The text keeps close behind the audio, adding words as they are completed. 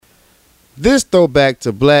This throwback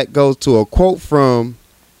to black goes to a quote from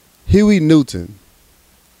Huey Newton.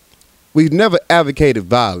 We've never advocated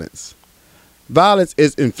violence. Violence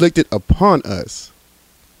is inflicted upon us.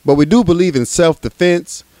 But we do believe in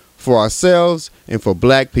self-defense for ourselves and for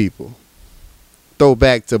black people.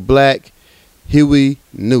 Throwback to black Huey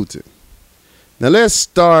Newton. Now let's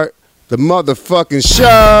start the motherfucking show.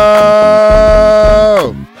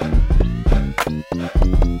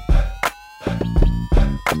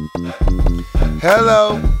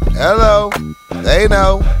 Hello, they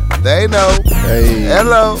know, Hey.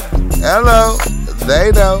 hello,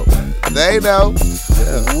 they know. Yeah.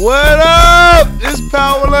 What up? It's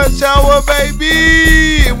Power Lunch Hour,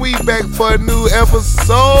 baby. And we back for a new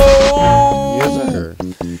episode. Yes, sir.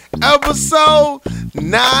 Episode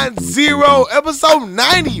 90. Episode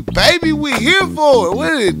 90, baby. We here for it. What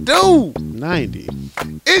did it do? 90.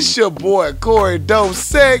 It's your boy, Corey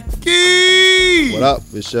Dosecki. What up?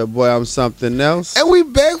 It's your boy, I'm something else. And we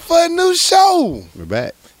back for a new show. We're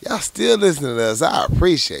back. Y'all still listening to us. I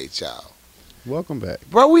appreciate y'all. Welcome back.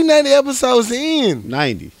 Bro, we 90 episodes in.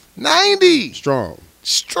 90. 90. Strong.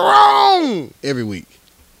 Strong. Every week.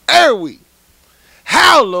 Every week.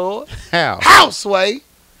 How, Lord? How? How, Sway?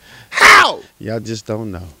 How? Y'all just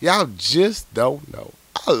don't know. Y'all just don't know.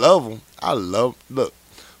 I love them. Look,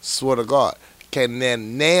 swear to God. Can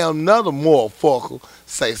now another motherfucker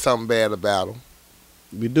say something bad about them?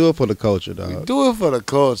 We do it for the culture, dog. We do it for the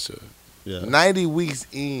culture. Yeah. 90 weeks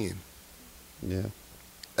in. Yeah.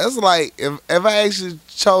 That's like, if I actually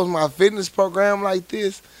chose my fitness program like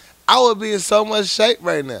this, I would be in so much shape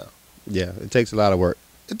right now. Yeah. It takes a lot of work.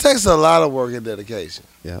 It takes a lot of work and dedication.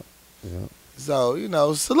 Yeah. So,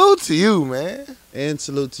 salute to you, man. And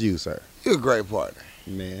salute to you, sir. You're a great partner.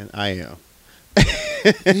 Man, I am.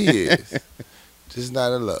 He is. Just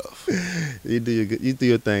not in love. You do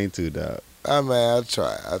your thing too, dog. I mean, I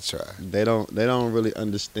try. They don't really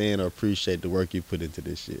understand or appreciate the work you put into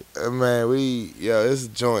this shit. Man, it's a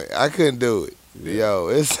joint. I couldn't do it. Yeah.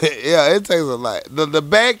 It takes a lot. The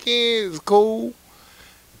back end is cool,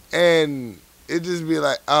 and it just be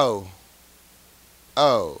like, oh,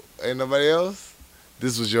 ain't nobody else?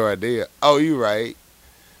 This was your idea. Oh, you right.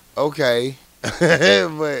 Okay.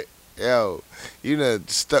 But, you done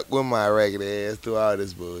stuck with my ragged ass through all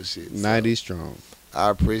this bullshit. 90 strong. I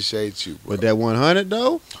appreciate you, bro. But that 100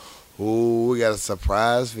 though, Ooh, we got a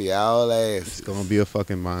surprise for y'all asses. it's gonna be a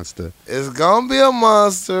fucking monster. It's gonna be a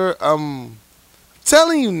monster. I'm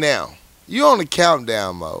telling you now. You on the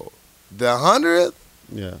countdown mode. The 100th?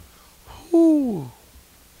 Yeah. Ooh.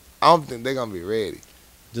 I don't think they're gonna be ready.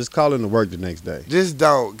 Just call in to work the next day. Just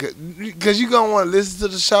don't. Because you're gonna want to listen to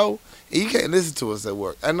the show, and you can't listen to us at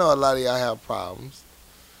work. I know a lot of y'all have problems.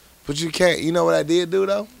 But you can't. You know what I did do,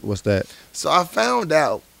 though? What's that? So I found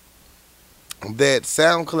out that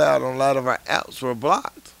SoundCloud on a lot of our apps were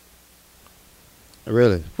blocked.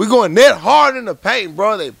 Really? We going that hard in the paint,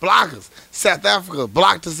 bro. They block us. South Africa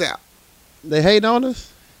blocked us out. They hate on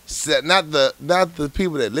us? Not the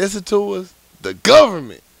people that listen to us. The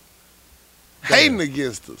government hating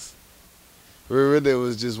against us. Really, it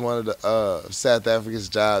was just one of the South Africans'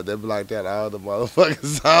 job. They blocked out all the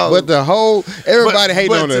motherfucking songs. But everybody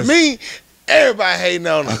hating on us. To me, everybody hating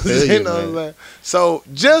on us. You know what I'm saying? So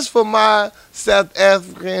just for my South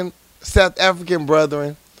African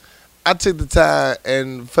brethren, I took the time,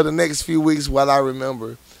 and for the next few weeks while I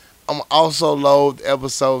remember, I'm also load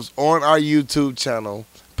episodes on our YouTube channel,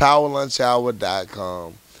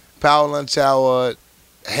 PowerLunchHour.com. PowerLunchHour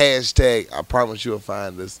hashtag, I promise you'll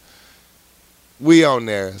find us. We on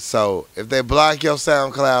there. So if they block your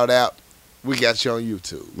SoundCloud app, we got you on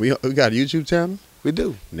YouTube. We got a YouTube channel? We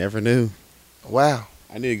do. Never knew. Wow.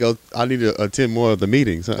 I need to attend more of the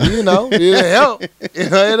meetings. Huh? It help. It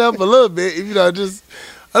help a little bit. Just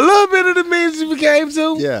a little bit of the meetings we came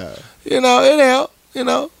to. Yeah. It help.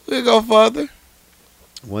 We'll go further.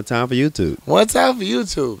 One time for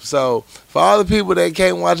YouTube. So for all the people that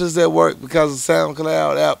can't watch us at work because of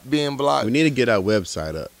SoundCloud app being blocked. We need to get our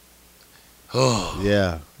website up.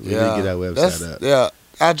 Yeah. We need to get our website up. Yeah.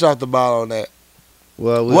 I dropped the ball on that.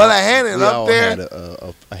 Well, I had it up there. Had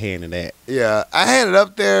a hand in that. Yeah, I had it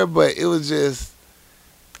up there, but it was just,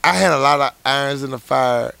 I had a lot of irons in the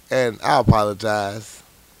fire, and I apologize.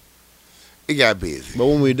 It got busy. But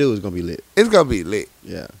when we do, it's going to be lit. It's going to be lit.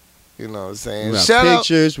 Yeah. You know what I'm saying? We're going to have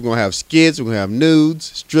pictures. We're going to have skits. We're going to have nudes,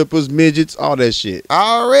 strippers, midgets, all that shit.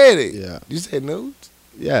 Already? Yeah. You said nudes?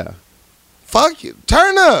 Yeah. Fuck you.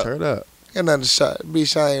 Turn up. Got nothing to be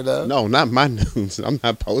ashamed of. No, not my nudes. I'm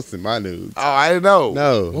not posting my nudes. Oh, I didn't know.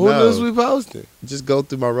 No. Who news we posting? Just go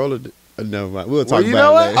through my roller. Never mind. We'll talk you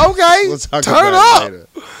about know it later. what? Okay. We'll talk Turn about up. it later.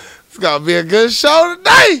 It's gonna be a good show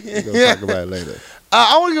today. We're going to talk about it later.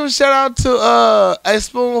 I want to give a shout out to A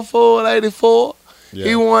Spoonful 84. Yeah.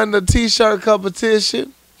 He won the T-shirt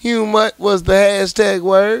competition. Humut was the hashtag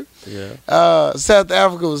word. Yeah. South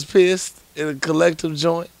Africa was pissed in a collective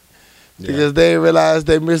joint Yeah. because they realized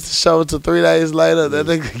they missed the show until 3 days later that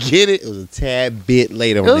they could get it. It was a tad bit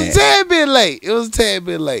late on It was a that. tad bit late. It was a tad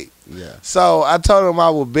bit late. Yeah. So I told him I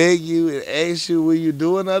would beg you and ask you, will you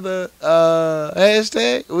do another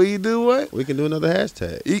hashtag? Will you do what? We can do another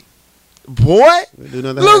hashtag. Boy, We'll do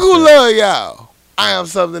another look who hashtag. love y'all. I am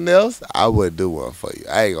something else. I would do one for you.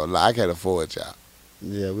 I ain't gonna lie. I can't afford y'all.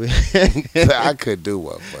 Yeah, we I could do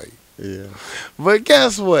one for you. yeah. But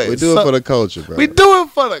guess what? We do it for the culture, bro. We do it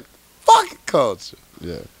for the fucking culture.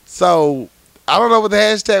 Yeah. So I don't know what the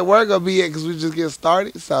hashtag word gonna be yet because we just get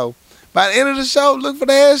started. So by the end of the show, look for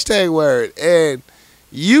the hashtag word, and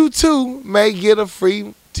you too may get a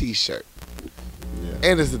free T-shirt. Yeah.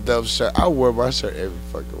 And it's a dope shirt. I wear my shirt every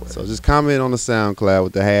fucking way. So just comment on the SoundCloud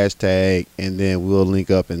with the hashtag, and then we'll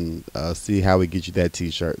link up and see how we get you that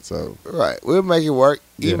T-shirt. So Right. We'll make it work.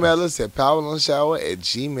 Yeah. Email us at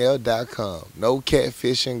powerlunchhour@gmail.com. No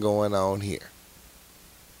catfishing going on here.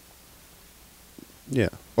 yeah,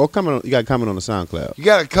 or comment on, you got to comment on the SoundCloud You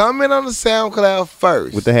got to comment on the SoundCloud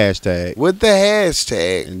first. with the hashtag, With the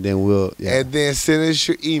hashtag. and then we'll And then send us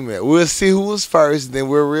your email. We'll see who was first. Then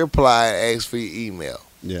we'll reply and ask for your email.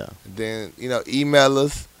 yeah, Then, email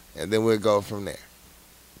us. And then we'll go from there.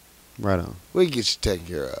 right on. We'll get you taken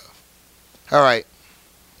care of. All right.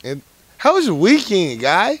 And how was your weekend,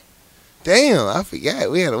 guy? Damn, I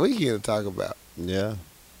forgot. We had a weekend to talk about. Yeah,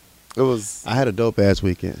 It was, I had a dope ass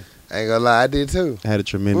weekend. I ain't gonna lie, I did too. I had a We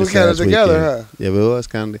tremendous was kind of ass together, weekend. huh? Yeah, but it was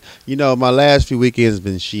kind of. My last few weekends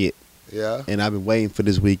been shit, Yeah. and I've been waiting for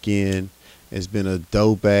this weekend. It's been a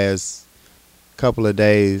dope ass couple of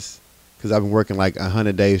days because I've been working like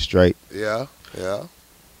 100 days straight. Yeah. Yeah.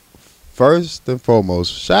 First and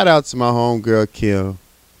foremost, shout out to my homegirl Kim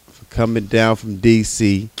for coming down from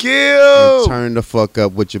DC and Kim! turn the fuck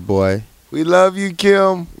up with your boy. We love you,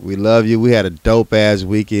 Kim. We love you. We had a dope ass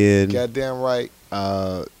weekend. Goddamn right.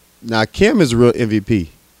 Now Kim is a real MVP,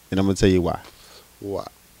 and I'm gonna tell you why. Wow.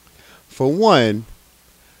 For one,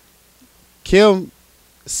 Kim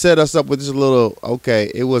set us up with this little.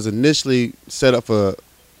 Okay, it was initially set up for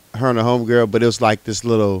her and her homegirl, but it was like this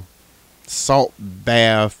little salt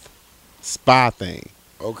bath spa thing.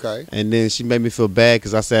 Okay. And then she made me feel bad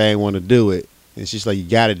because I said I didn't want to do it. And she's like, you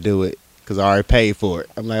got to do it because I already paid for it.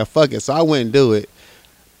 I'm like, fuck it. So I went and do it.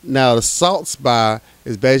 Now, the salt spa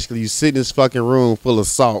is basically you sit in this fucking room full of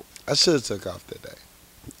salt I should have took off that day.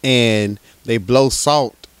 and they blow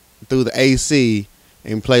salt through the AC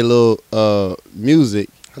and play little music.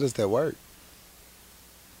 How does that work?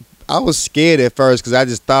 I was scared at first because I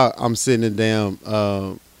just thought I'm sitting in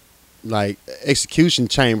damn like execution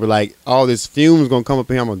chamber. Like all this fumes going to come up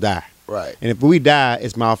in here. I'm going to die. Right. And if we die,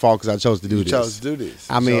 it's my fault because I chose to do You this. chose to do this.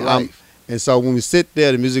 I It's mean, your life. and so when we sit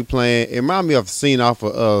there, the music playing, it reminded me of a scene off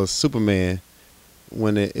of Superman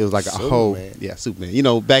when it was like a whole, Superman?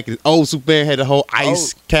 Superman. Back in old Superman had the whole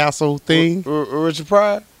ice castle thing. Richard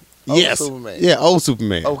Pryor? Old Yes, Superman. yeah, old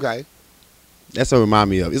Superman. Okay. That's what it remind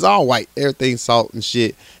me of. It's all white, everything salt and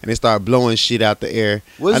shit, and they start blowing shit out the air.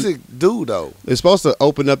 What does it do, though? It's supposed to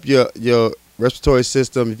open up your respiratory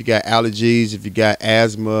system. If you got allergies, if you got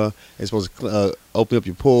asthma, it's supposed to open up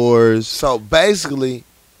your pores. So, basically,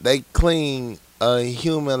 they clean a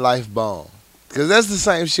human life bong. Because that's the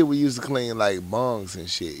same shit we used to clean, like, bongs and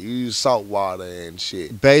shit. You use salt water and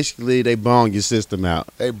shit. Basically, they bong your system out.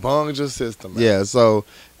 They bonged your system out. Yeah, so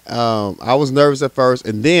I was nervous at first,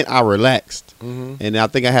 and then I relaxed, Mm-hmm. and I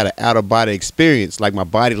think I had an out of body experience. Like my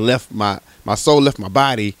body left my soul left my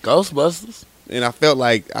body, Ghostbusters. and I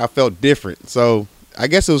felt different. So I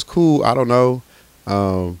guess it was cool. I don't know,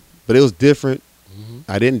 but it was different. Mm-hmm.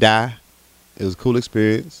 I didn't die. It was a cool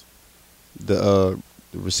experience. The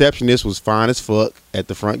receptionist was fine as fuck at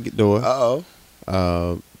the front door.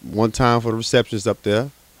 Uh-oh. One time for the receptionist up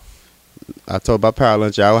there, I told about Power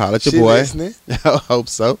Lunch Hour. Holla at your She boy. listening? I hope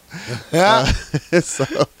so. Yeah. So,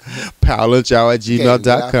 powerlunchhour at Can't get our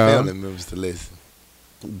gmail.com. family members to listen.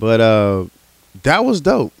 But that was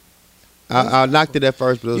dope. I knocked it at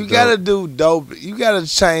first, but it was You gotta dope. do dope. You gotta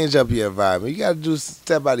change up your environment. You gotta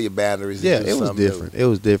step out of your boundaries. Yeah, and do it was something different. It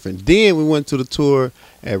was different. Then we went to the tour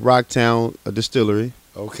at Rocktown Distillery.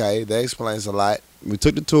 New. Okay, that explains a lot. We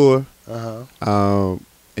took the tour, and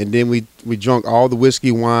then we drunk all the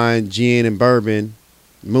whiskey, wine, gin, and bourbon,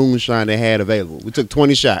 moonshine they had available. We took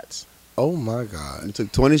 20 shots. Oh my God! We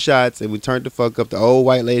took 20 shots, and we turned the fuck up. The old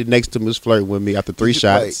white lady next to me was flirting with me after 3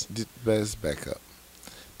 shots. Wait, let's back up.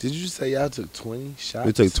 Did you say y'all took 20 shots?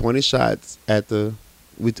 We took 20 shots at the.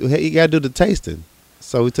 You gotta do the tasting.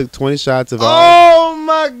 So we took 20 shots of all. Oh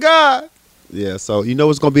my God! Yeah. So you know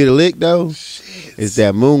what's gonna be the lick though? Shit. It's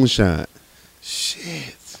that moonshine.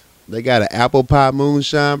 Shit. They got an apple pie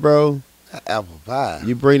moonshine, bro. Apple pie.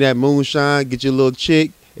 You bring that moonshine, get your little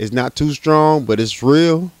chick. It's not too strong, but it's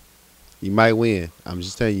real. You might win. I'm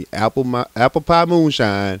just telling you, apple pie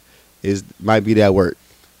moonshine might be that work.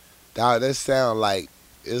 Dog, that sound like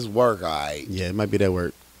it's work, alright. Yeah, it might be that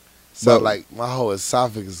work. So But- like my whole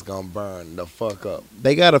esophagus is gonna burn the fuck up.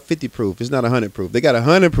 They got a 50 proof. It's not a 100 proof. They got a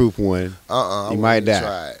 100 proof one, I You might wouldn't die.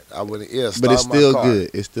 try it. I wouldn't. Yeah, but it's start my still car.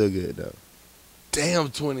 good. It's still good though. Damn,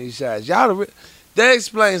 20 shots. That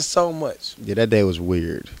explains so much. Yeah, that day was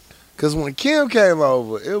weird. Cause when Kim came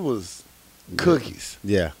over, it was cookies.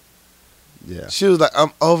 Yeah, yeah. She was like,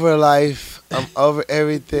 "I'm over life. I'm over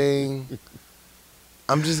everything.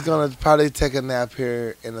 I'm just gonna probably take a nap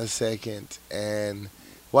here in a second and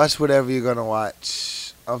watch whatever you're gonna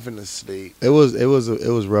watch. I'm finna sleep." It was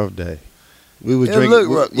a rough day. We was It drinking. looked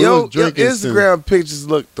rough. We Your was drinking Instagram pictures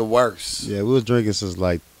look the worst. Yeah, we was drinking since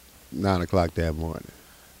like 9 o'clock that morning.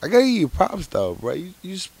 I gotta give you props though, bro.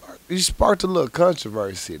 You sparked a little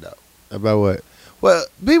controversy though. About what? Well,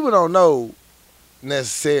 people don't know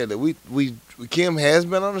necessarily. We Kim has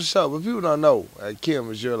been on the show, but people don't know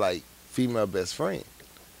Kim is your like female best friend.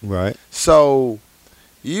 Right. So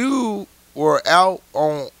you were out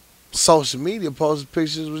on social media posting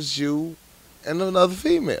pictures with you and another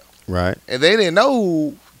female, Right. and they didn't know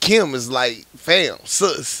who Kim is like fam,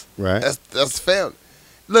 sis. Right. That's family.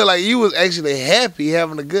 Look like you was actually happy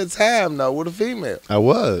having a good time though with a female. I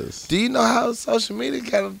was. Do you know how social media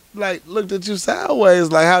kind of like looked at you sideways?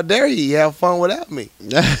 Like, how dare you have fun without me?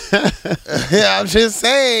 Yeah, I'm just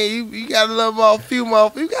saying, you got a little more,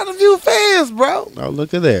 you got a few fans, bro. Oh,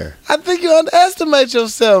 look at there. I think you underestimate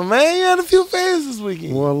yourself, man. You had a few fans this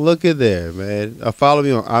weekend. Well, look at there, man. Follow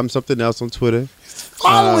me on I'm Something Else on Twitter.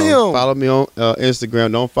 Follow him. Follow me on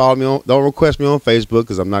Instagram. Don't request me on Facebook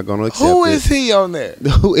because I'm not going to accept Who it. is he on there?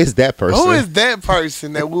 Who is that person? Who is that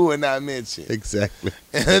person that we would not mention? Exactly.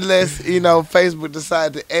 Unless, Facebook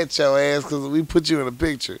decide to at your ass because we put you in a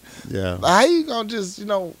picture. Yeah. Like, how you going to just,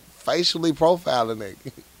 facially profiling it?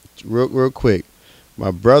 Real quick. My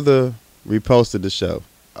brother reposted the show.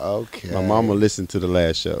 Okay. My mama listened to the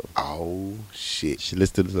last show. Oh, shit. She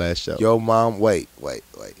listened to the last show. Your mom, wait.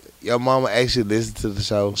 Your mama actually listened to the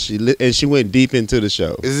show? She went deep into the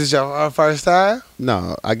show. Is this your first time?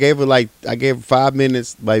 No, I gave her 5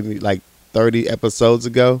 minutes, maybe like 30 episodes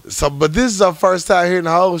ago. So, but this is her first time hearing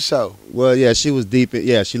the whole show. Well, yeah, she was deep.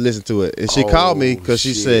 She listened to it. And she Oh, called me because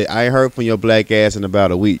she shit. said, I ain't heard from your black ass in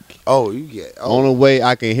about a week. Oh, you get. Oh, Only way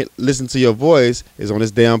I can listen to your voice is on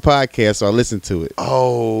this damn podcast, so I listened to it.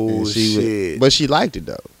 oh And shit. But she liked it,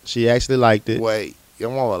 though. She actually liked it. Wait,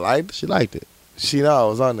 your mama liked it? She liked it. She know I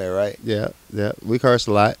was on there, right? Yeah. We cursed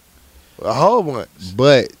a lot. A whole bunch.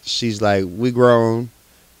 But she's like, we grown.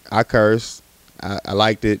 I cursed. I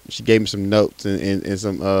liked it. She gave me some notes and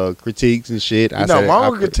some critiques and shit.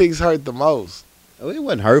 Mama critiques hurt the most. It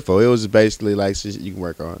wasn't hurtful. It was basically like shit you can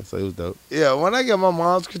work on. So it was dope. Yeah, when I get my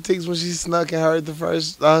mom's critiques when she snuck and heard the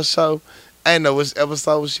first show, I didn't know which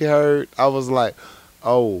episode she heard. I was like,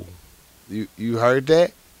 oh, you heard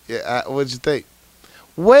that? Yeah, what'd you think?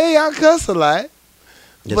 Well, y'all cuss a lot.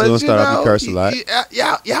 Yeah, so don't start off and curse a lot.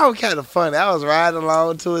 Y'all kind of funny. I was riding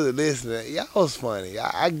along to it and listening. Y'all was funny.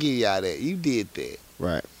 I give y'all that. You did that.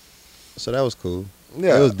 Right. So that was cool.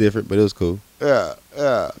 Yeah. It was different, but it was cool. Yeah.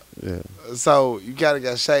 Yeah. So you kind of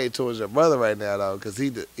got shade towards your brother right now, though, because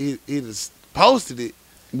he just posted it.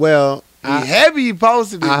 Well, He happy you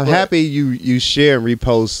posted it. I'm but- happy you share and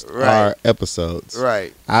repost Right. our episodes.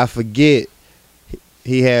 Right. I forget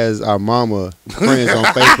he has our mama friends on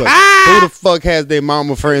Facebook. Who the fuck has their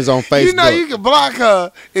mama friends on Facebook? You know you can block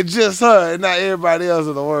her. It's just her and not everybody else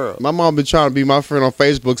in the world. My mom been trying to be my friend on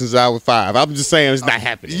Facebook since I was 5. I'm just saying it's not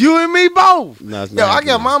happening. You and me both. No, it's Yo, not I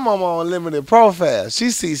got happening. my mama on limited profile. She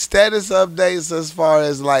sees status updates as far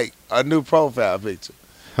as like a new profile picture.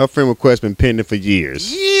 Her friend request been pending for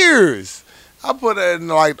years. Years. I put her in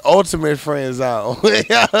like ultimate friend zone.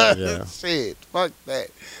 Yeah. Shit, fuck that.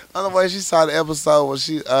 Other way she saw the episode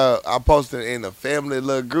when I posted it in the family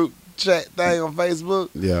little group chat thing on Facebook.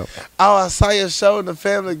 Yeah. Oh, I saw your show in the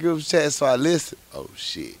family group chat, so I listened. Oh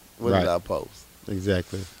shit, what Right. did I post?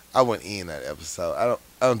 Exactly. I went in that episode.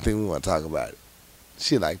 I don't think we want to talk about it.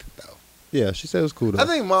 She liked it though. Yeah, she said it was cool though. I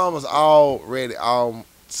think mamas already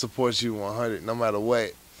support you 100 no matter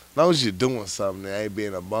what. As long as you're doing something, they ain't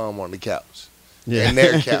being a bum on the couch. and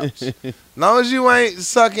their couch. As long as you ain't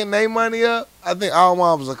sucking their money up, I think all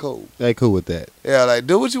moms are cool. They cool with that. Yeah, like,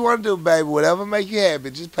 do what you want to do, baby. Whatever make you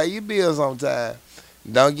happy. Just pay your bills on time.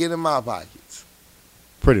 Don't get in my pockets.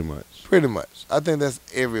 Pretty much. Pretty much. I think that's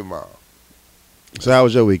every mom. So how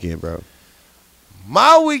was your weekend, bro?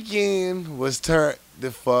 My weekend was turned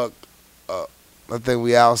the fuck up. I think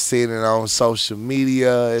we all seen it on social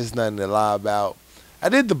media. It's nothing to lie about. I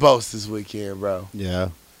did the boast this weekend, bro. Yeah.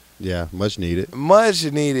 Yeah, much needed. Much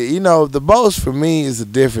needed. You know, the boast for me is a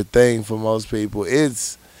different thing for most people.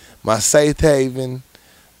 It's my safe haven.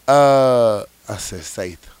 I said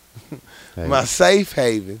safe. Hey, My safe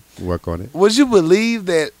haven. work on it. Would you believe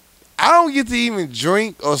that I don't get to even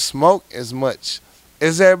drink or smoke as much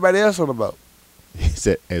as everybody else on the boat? He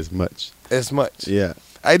said as much. As much. Yeah.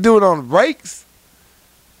 I do it on the breaks,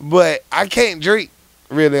 but I can't drink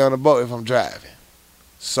really on the boat if I'm driving.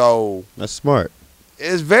 So That's smart.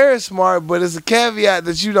 it's very smart, but it's a caveat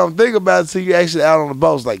that you don't think about until you actually out on the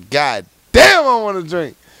boat. It's like, God damn, I want to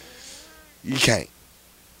drink. You can't.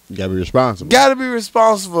 You gotta be responsible. Got to be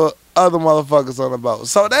responsible for other motherfuckers on the boat.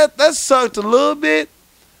 So that sucked a little bit,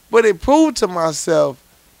 but it proved to myself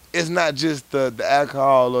it's not just the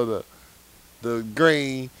alcohol or the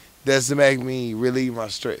green that's to make me relieve my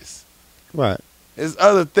stress. Right. It's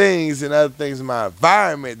other things and other things in my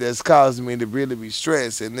environment that's causing me to really be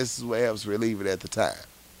stressed, and this is what helps relieve it at the time.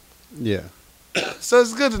 Yeah. So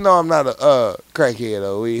it's good to know I'm not a crackhead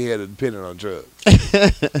or we here depending on drugs.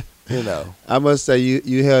 You know. I must say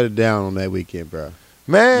you held it down on that weekend, bro.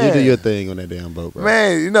 Man. You do your thing on that damn boat, bro.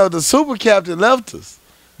 Man, you know, the super captain left us.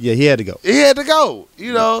 Yeah, he had to go. He had to go,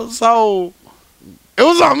 you know, so it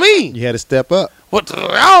was on me. You had to step up. What the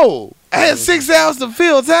hell? I had 6 hours to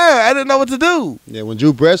fill time. I didn't know what to do. Yeah, when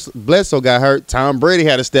Drew Bledsoe got hurt, Tom Brady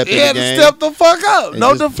had to step He in the had game. to step the fuck up. And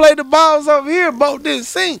No just- deflated balls over here. Boat didn't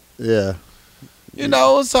sink. Yeah. You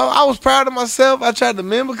know, so I was proud of myself. I tried to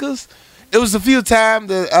mimic us. It was a few times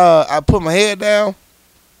that I put my head down,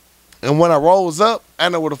 and when I rose up, I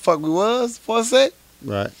know where the fuck we was for a sec.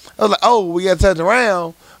 Right. I was like, oh, we got to touch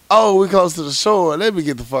around. Oh, we close to the shore. Let me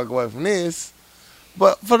get the fuck away from this.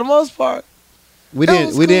 But for the most part, We That didn't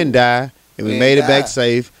was we cool. didn't die, and we We made it didn't back die.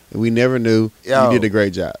 safe, and we never knew. Yo. You did a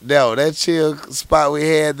great job. no, that chill spot we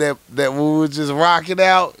had that we were just rocking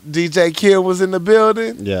out, DJ Kill was in the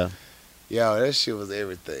building. Yeah. Yo, that shit was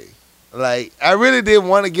everything. Like, I really didn't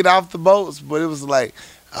want to get off the boats, but it was like,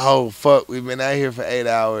 oh, fuck, we've been out here for 8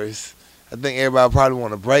 hours. I think everybody probably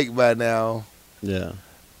want a break by now. Yeah.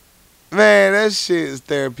 Man, that shit is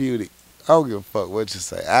therapeutic. I don't give a fuck what you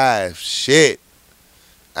say. I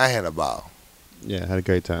had a ball. Yeah, had a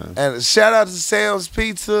great time. And shout out to Sam's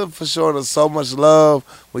Pizza for showing us so much love.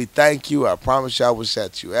 We thank you. I promise you I will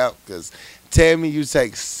shout you out because Tammy, you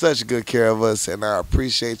take such good care of us, and I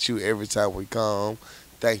appreciate you every time we come.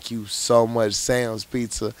 Thank you so much, Sam's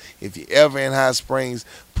Pizza. If you're ever in Hot Springs,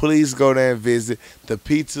 please go there and visit. The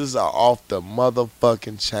pizzas are off the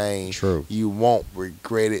motherfucking chain. True. You won't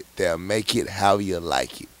regret it. They'll make it how you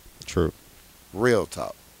like it. True. Real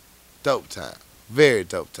talk. Dope time. Very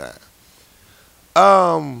dope time.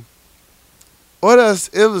 What else?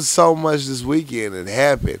 It was so much this weekend that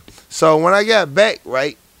happened. So when I got back,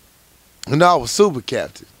 right, and I was super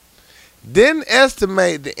captain, didn't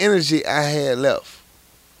estimate the energy I had left.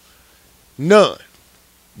 None.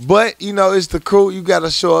 But, you know, it's the crew. You got to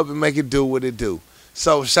show up and make it do what it do.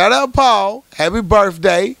 So shout out Paul. Happy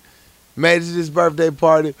birthday. Made it to this birthday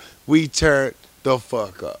party. We turned the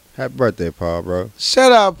fuck up. Happy birthday, Paul, bro.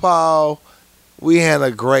 Shout out, Paul. We had a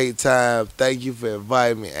great time. Thank you for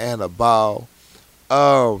inviting me. I had a ball.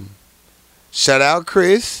 Shout out,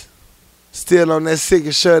 Chris. Still on that sick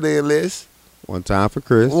and shut-in list. One time for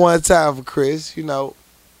Chris. One time for Chris. You know,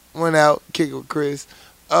 went out, kicked with Chris.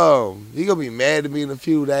 He gonna be mad at me in a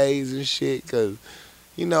few days and shit, cause,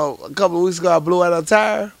 you know, a couple of weeks ago I blew out a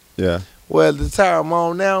tire. Yeah. Well, the tire I'm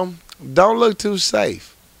on now don't look too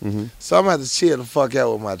safe. Mm-hmm. So I'm gonna have to chill the fuck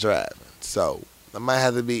out with my driving. So I might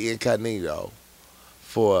have to be incognito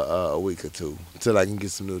for a week or two until I can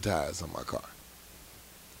get some new tires on my car.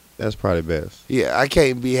 That's probably best. Yeah, I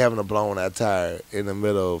can't be having a blown out tire in the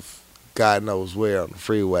middle of God knows where on the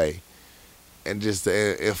freeway and just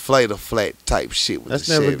inflate a flat type shit with That's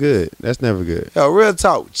the never Chevy. good. That's never good. Yo, real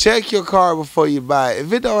talk. Check your car before you buy it.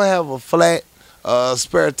 If it don't have a flat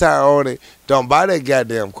spare tire on it, don't buy that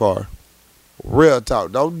goddamn car. Real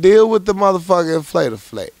talk. Don't deal with the motherfucking inflator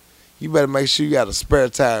flat. You better make sure you got a spare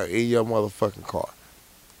tire in your motherfucking car.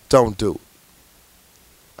 Don't do it.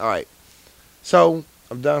 All right. So,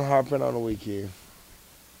 I'm done harping on the weekend.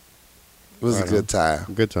 It was Right a good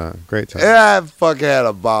time. Good time. Great time. And I fucking had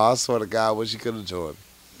a ball. I swear to God, I wish you could have joined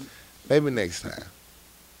me. Maybe next time.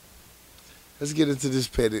 Let's get into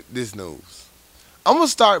this news. I'm gonna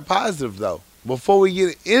start positive though. Before we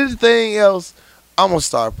get anything else, I'm gonna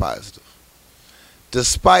start positive.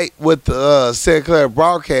 Despite what the Sinclair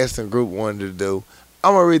Broadcasting Group wanted to do,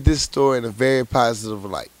 I'm gonna read this story in a very positive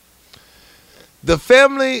light. The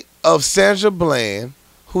family of Sandra Bland,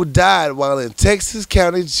 who died while in Texas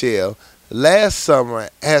County Jail last summer,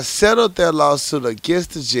 has settled their lawsuit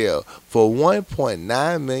against the jail for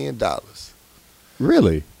 $1.9 million.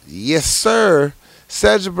 Really? Yes, sir.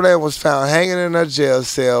 Sandra Bland was found hanging in her jail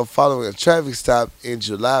cell following a traffic stop in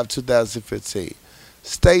July of 2015.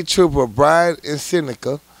 State Trooper Brian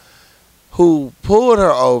Encinia, who pulled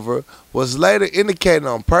her over, was later indicated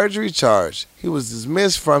on perjury charge. He was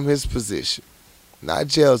dismissed from his position. Not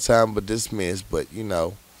jail time, but dismissed. But, you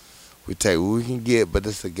know, we take what we can get, but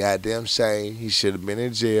it's a goddamn shame. He should have been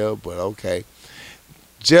in jail, but okay.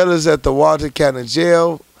 Jailers at the Walton County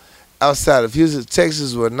Jail outside of Houston,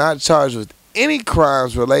 Texas, were not charged with any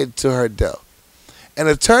crimes related to her death. An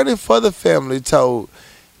attorney for the family told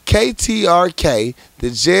KTRK the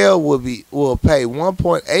jail will pay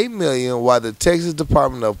 $1.8 million, while the Texas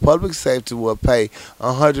Department of Public Safety will pay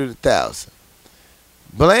 $100,000.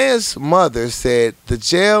 Bland's mother said the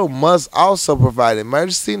jail must also provide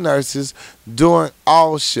emergency nurses during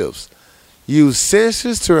all shifts, use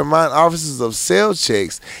sensors to remind officers of cell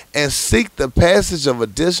checks, and seek the passage of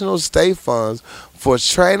additional state funds for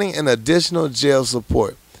training and additional jail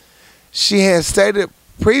support. She had stated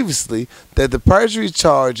previously that the perjury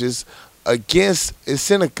charges against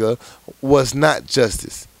Encinia was not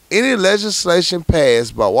justice. Any legislation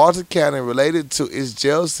passed by Walton County related to its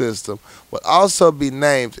jail system would also be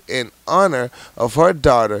named in honor of her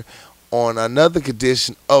daughter on another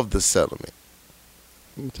condition of the settlement.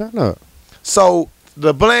 Turn up. So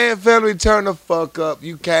the Bland family turned the fuck up.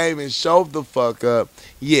 You came and showed the fuck up.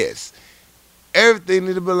 Yes. Everything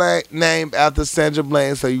need to be named after Sandra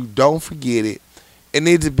Bland so you don't forget it. It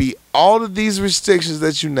needs to be all of these restrictions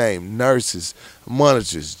that you named. Nurses,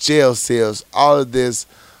 monitors, jail cells, all of this.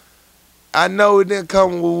 I know it didn't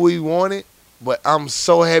come what we wanted, but I'm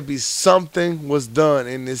so happy something was done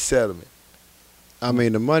in this settlement. I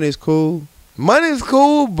mean, the money's cool. Money's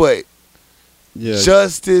cool, but Yeah.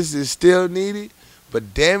 justice is still needed.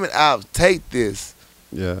 But damn it, I'll take this.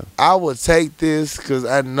 Yeah. I will take this because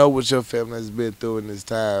I know what your family has been through in this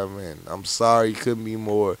time, and I'm sorry it couldn't be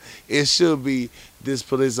more. It should be this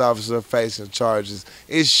police officer facing charges.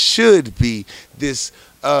 It should be this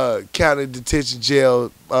county detention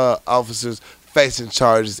jail officers facing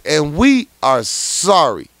charges. And we are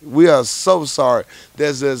sorry. We are so sorry.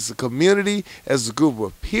 As a community, as a group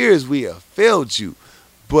of peers, we have failed you.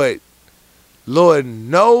 But Lord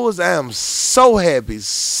knows I am so happy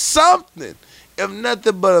something, if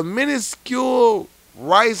nothing but a minuscule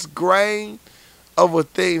rice grain of a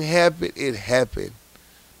thing happened, it happened.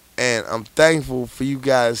 And I'm thankful for you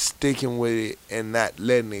guys sticking with it and not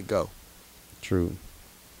letting it go. True.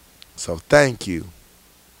 So thank you.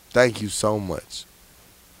 Thank you so much.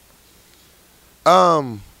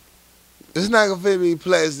 It's not going to be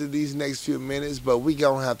pleasant these next few minutes, but we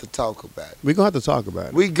going to have to talk about it. We're going to have to talk about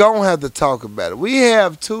it. We going to have to talk about it. We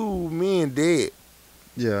have 2 men dead.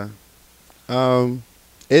 Yeah.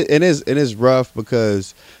 It is rough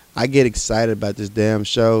because I get excited about this damn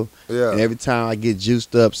show. Yeah. And every time I get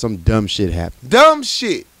juiced up, some dumb shit happens. Dumb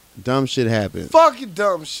shit. Dumb shit happens. Fucking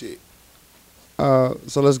dumb shit. So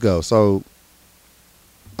let's go. So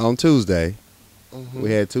on Tuesday, Mm-hmm.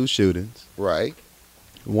 we had 2 shootings. Right.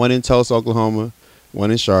 One in Tulsa, Oklahoma,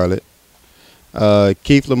 one in Charlotte.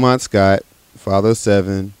 Keith Lamont Scott, father of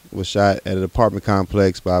 7, was shot at an apartment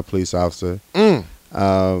complex by a police officer.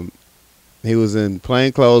 He was in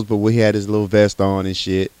plain clothes, but we had his little vest on and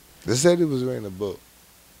shit. They said he was reading a book.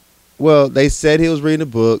 Well, they said he was reading a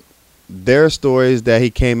book. There are stories that he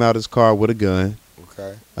came out his car with a gun.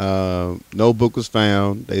 Okay. No book was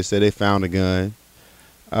found. They said they found a gun.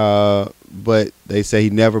 But they say he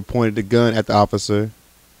never pointed the gun at the officer.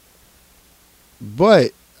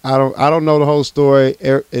 But I don't know the whole story.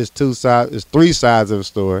 It's 3 sides of the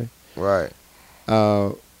story. Right.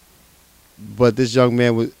 But this young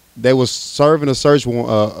man they was serving a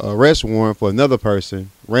arrest warrant for another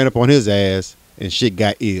person, ran up on his ass, and shit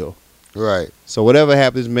got ill. Right. So whatever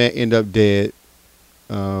happens, man, end up dead.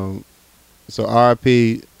 So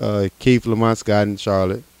R.I.P. Keith Lamont Scott in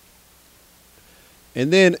Charlotte.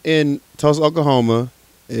 And then in Tulsa, Oklahoma,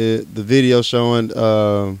 the video showing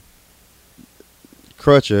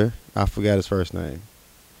Crutcher, I forgot his first name.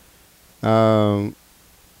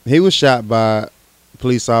 He was shot by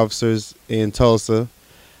police officers in Tulsa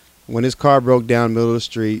when his car broke down in the middle of the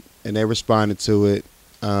street, and they responded to it.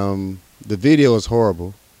 The video is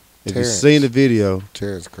horrible. If you've seen the video,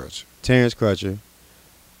 Terrence Crutcher. Terrence Crutcher,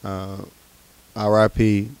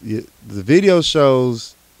 R.I.P. The video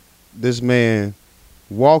shows this man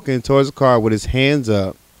walking towards the car with his hands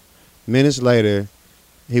up. Minutes later,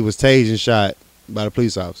 he was tased and shot by the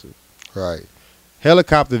police officer. Right.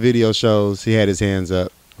 Helicopter video shows he had his hands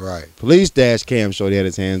up. Right. Police dash cam showed he had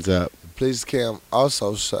his hands up. Police cam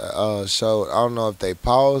also showed, I don't know if they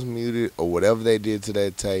paused, muted, or whatever they did to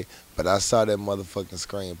that tape, but I saw that motherfucking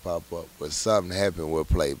screen pop up where something happened with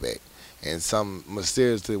playback. And something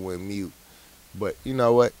mysteriously went mute. But you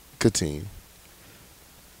know what? Continue.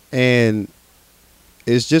 And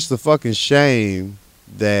it's just a fucking shame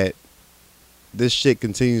that this shit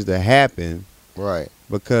continues to happen. Right.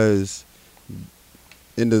 Because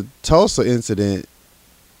in the Tulsa incident,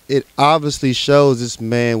 it obviously shows this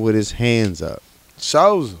man with his hands up.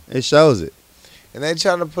 Shows him. It shows it. And they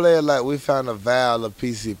trying to play it like we found a vial of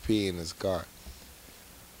PCP in his car.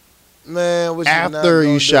 Man, what you not After gonna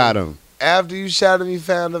you do? shot him. After you shot him, you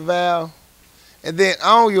found the vial? And then,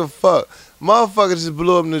 I don't give a fuck. Motherfucker just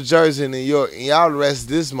blew up New Jersey and New York, and y'all arrest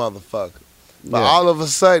this motherfucker. But Yeah. all of a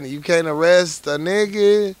sudden, you can't arrest a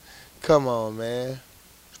nigga? Come on, man.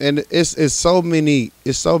 And it's so many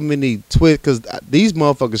twists because these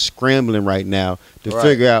motherfuckers scrambling right now to Right.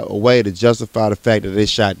 figure out a way to justify the fact that they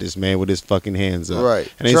shot this man with his fucking hands up. Right.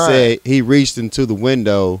 And they Trying. said he reached into the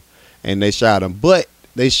window and they shot him. But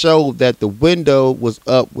they showed that the window was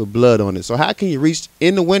up with blood on it. So how can you reach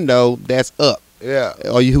in the window that's up? Yeah.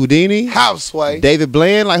 Are you Houdini? Houseway. David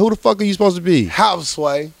Bland? Like who the fuck are you supposed to be?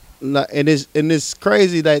 Houseway. Like, and it's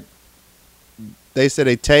crazy that they said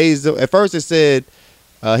they tased him. At first they said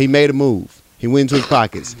he made a move. He went into his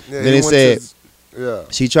pockets. Yeah, Then he they went said to- yeah.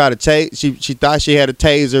 she tried to tase. She thought she had a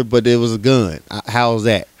taser, but it was a gun. How's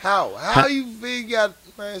that? How you figure out,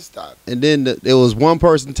 man, stop. And then there was one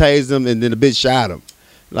person tased him, and then the bitch shot him.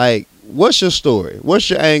 Like, what's your story? What's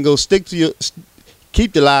your angle? Stick to your.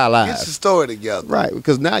 Keep the lie alive. Get your story together. Right,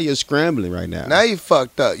 because now you're scrambling right now. Now you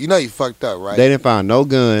fucked up. You know you fucked up, right? They didn't find no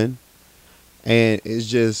gun, and it's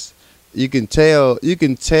just you can tell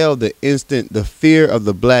the fear of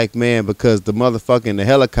the black man because the motherfucker in the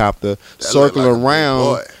helicopter That circling look like a big around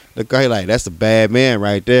boy. the guy like that's a bad man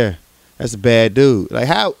right there. That's a bad dude. Like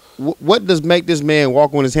how? What does make this man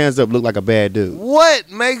walk with his hands up look like a bad dude? What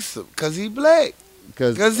makes him? Cause he black.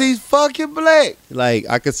 Because Cause he's fucking black. like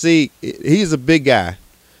I could see he's a big guy.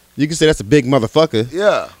 You can say that's a big motherfucker.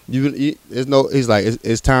 Yeah. There's no. He's like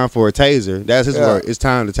it's time for a taser. That's his Yeah. word. It's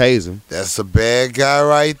time to tase him. That's a bad guy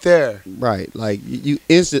right there. Right. Like you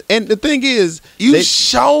instant. And the thing is, You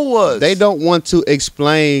show us. they don't want to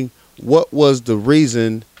explain what was the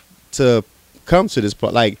reason to come to this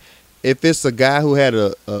part. Like if it's a guy who had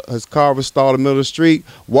his car was stalled in the middle of the street,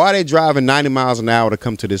 why are they driving 90 miles an hour to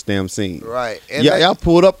come to this damn scene? Right. And Y'all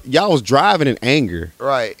pulled up. Y'all was driving in anger.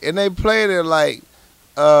 right. And they played it like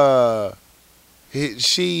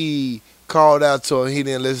she called out to him, he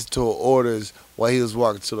didn't listen to her orders while he was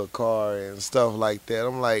walking to the car and stuff like that.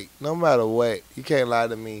 I'm like, no matter what, you can't lie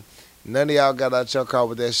to me. None of y'all got out your car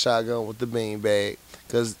with that shotgun with the beanbag.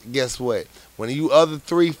 Because guess what? When you other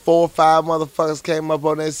 3, 4, 5 motherfuckers came up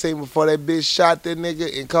on that scene before that bitch shot that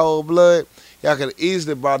nigga in cold blood, y'all could have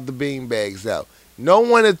easily brought the beanbags out. No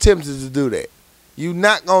one attempted to do that. You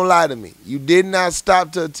not gonna lie to me. You did not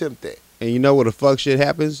stop to attempt that. And you know what the fuck shit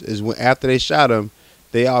happens is when after they shot him,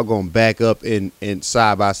 they all gonna back up in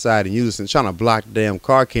side by side in unison, trying to block the damn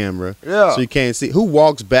car camera. Yeah. So you can't see who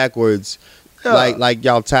walks backwards, Yeah. like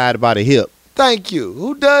y'all tied by the hip, Thank you.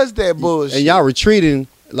 Who does that bullshit? and y'all retreating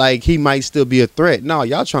like he might still be a threat. No,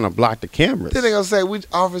 y'all trying to block the cameras. Then they gonna say we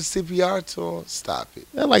offered CPR to him. Stop it.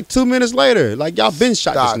 And like 2 minutes later, like y'all been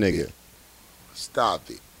shot Stop this nigga. it. Stop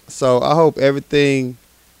it. So I hope everything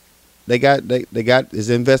they got is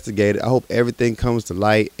investigated. I hope everything comes to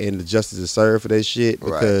light and the justice is served for that shit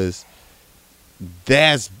Right. because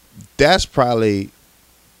that's probably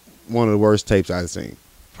one of the worst tapes I've seen.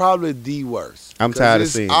 Probably the worst. I'm 'Cause tired of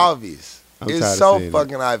it's seeing it. obvious. I'm It's tired of so seeing it.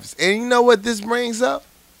 fucking obvious. And you know what this brings up?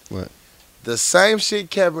 What? The same shit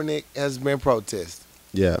Kaepernick has been protesting.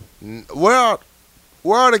 Yeah. Where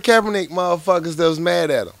are the Kaepernick motherfuckers that was mad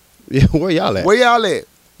at him? Yeah, where y'all at? Where y'all at?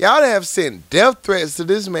 Y'all have sent death threats to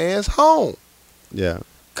this man's home. Yeah.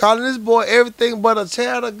 Calling this boy everything but a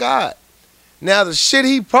child of God. Now the shit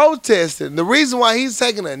he protesting, the reason why he's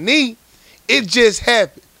taking a knee, it just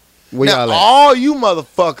happened. Where now y'all at? all you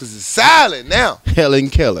motherfuckers is silent now. Helen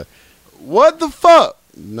Keller. What the fuck?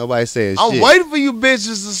 Nobody saying I'm shit. waiting for you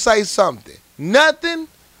bitches to say something. Nothing?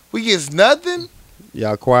 We gets nothing?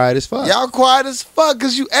 Y'all quiet as fuck. Y'all quiet as fuck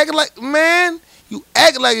because you acting like, man, You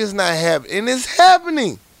act like it's not happening, and it's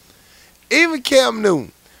happening. Even Cam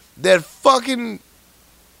Newton, that fucking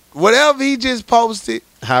whatever he just posted,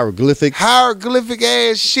 Hieroglyphics. hieroglyphic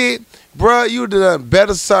ass shit, bruh, you would have done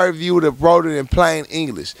better serve you would have wrote it in plain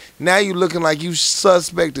English. Now you looking like you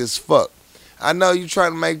suspect as fuck. I know you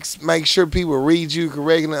trying to make sure people read you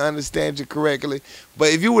correctly and understand you correctly, but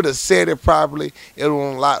if you would have said it properly, it would have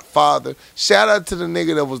went a lot farther. Shout out to the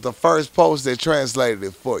nigga that was the first post that translated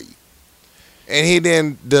it for you. And he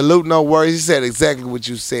didn't dilute no words. He said exactly what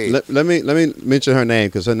you said. Let me mention her name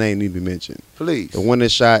because her name need to be mentioned. Please. The one that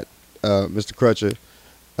shot Mr. Crutcher,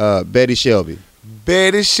 Betty Shelby.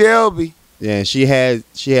 Betty Shelby. Yeah, and she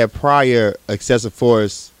had prior excessive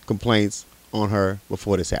force complaints on her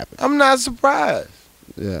before this happened. I'm not surprised.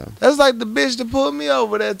 Yeah. That's like the bitch that pulled me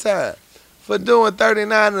over that time for doing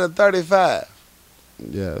 39 and a 35.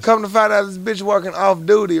 Yeah. Come to find out this bitch working off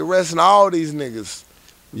duty, arresting all these niggas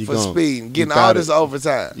for speeding, getting all this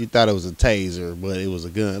overtime. You thought it was a taser, but it was a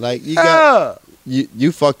gun. Like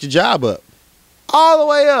you fucked your job up. All the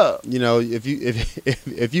way up. You know,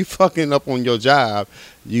 if you fucking up on your job,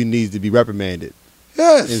 you need to be reprimanded.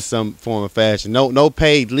 Yes. In some form or fashion. No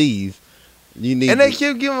paid leave. You need. And they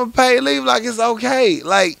keep giving them paid leave like it's okay.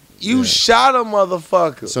 Like you shot a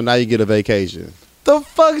motherfucker. So now you get a vacation. The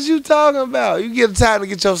fuck is you talking about? You get time to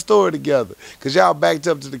get your story together. Cause y'all backed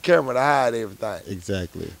up to the camera to hide everything.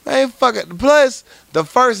 Exactly. Man, fuck it. Plus, the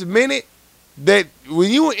first minute that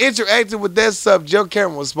when you interacted with that subject, your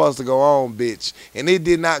camera was supposed to go on, bitch. And it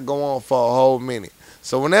did not go on for a whole minute.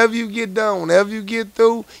 So whenever you get done, whenever you get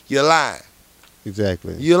through, you're lying.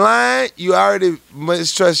 Exactly. You lying. You already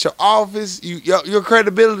mistrust your office. Your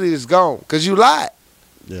credibility is gone because you lied.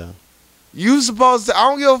 Yeah. You supposed to. I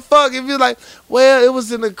don't give a fuck if you're like, well, it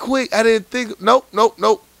was in a quick. I didn't think. Nope.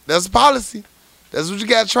 That's a policy. That's what you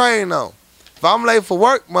got trained on. If I'm late for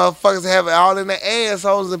work, motherfuckers have it all in their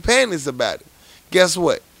assholes and panties about it. Guess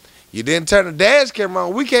what? You didn't turn the dash camera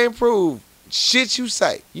on. We can't prove shit you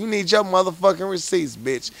say. You need your motherfucking receipts,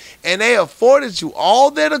 bitch. And they afforded you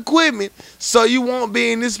all that equipment so you won't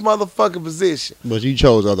be in this motherfucking position. But you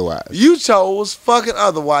chose otherwise. You chose fucking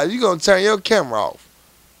otherwise. You gonna turn your camera off.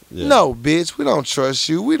 Yeah. No, bitch. We don't trust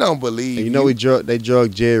you. We don't believe and you. Know they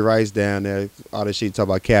drug Jerry Rice down there. All this shit talk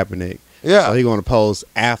about Kaepernick. Yeah. So he gonna post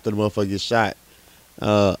after the motherfucker gets shot.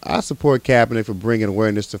 I support Kaepernick for bringing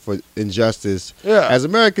awareness for injustice. Yeah. As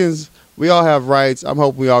Americans, we all have rights. I'm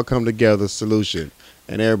hoping we all come together. Solution.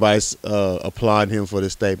 And everybody's applauding him for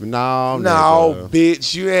this statement. No,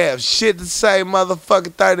 bitch. You have shit to say,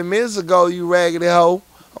 motherfucker, 30 minutes ago, you raggedy hoe.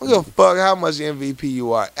 I don't give a fuck how much MVP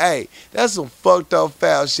you are. Hey, that's some fucked up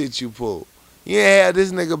foul shit you pulled. You ain't had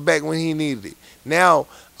this nigga back when he needed it. Now,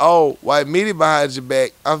 white media behind your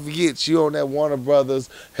back, I forget you on that Warner Brothers,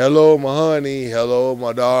 hello my honey, hello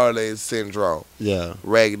my darling syndrome. Yeah.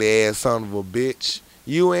 Raggedy ass son of a bitch.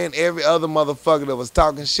 You and every other motherfucker that was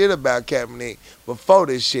talking shit about Kaepernick before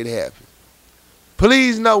this shit happened.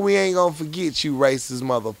 Please know we ain't gonna forget you racist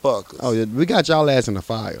motherfuckers. Oh, yeah, we got y'all ass in the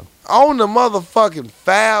file. On the motherfucking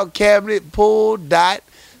file, cabinet, pull, dot,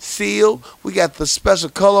 seal. We got the special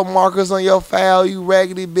color markers on your file, you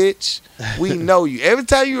raggedy bitch. We know you. Every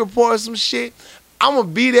time you report some shit, I'm gonna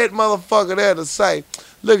be that motherfucker there to say,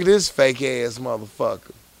 look at this fake ass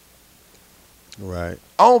motherfucker. Right.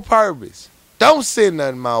 On purpose. Don't send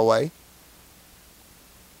nothing my way.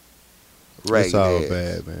 It's all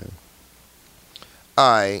bad, man.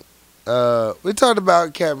 All right. We talked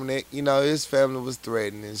about Kaepernick. You know, his family was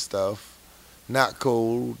threatened and stuff. Not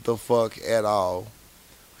cool the fuck at all.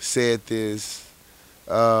 Said this.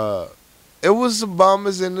 It was some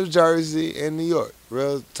bombers in New Jersey and New York.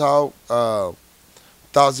 Real talk.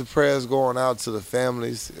 Thoughts and prayers going out to the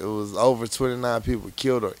families. It was over 29 people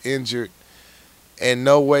killed or injured. In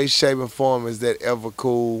no way, shape, or form is that ever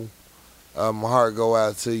cool. My heart go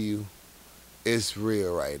out to you. It's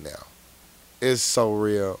real right now. It's so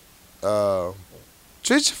real.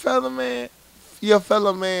 Treat your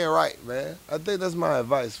fellow man right, man. I think that's my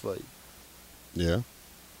advice for you. Yeah.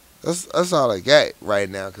 That's all I got right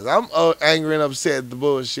now, because I'm angry and upset at the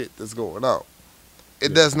bullshit that's going on.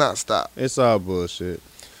 It does not stop. It's all bullshit.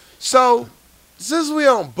 So, since we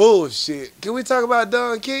on bullshit, can we talk about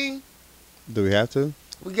Don King? Do we have to?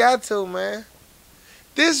 We got to, man.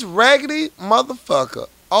 This raggedy motherfucker,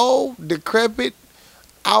 old, decrepit,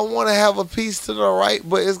 I want to have a piece to the right,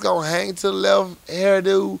 but it's going to hang to the left,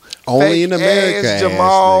 hairdo. Only in America, ass,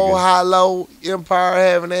 Jamal, high-low,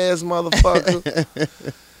 empire-having ass motherfucker.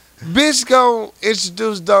 Bitch going to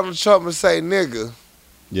introduce Donald Trump and say nigga.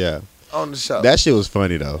 Yeah. On the show. That shit was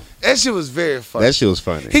funny, though. That shit was very funny. That shit was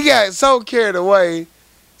funny. He got so carried away,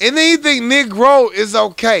 And then you think Negro is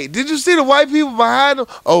okay. Did you see the white people behind him?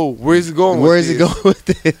 Oh, where's he going Where with is he this? going with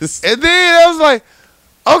this? And then I was like,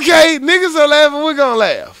 okay, niggas are laughing, we're gonna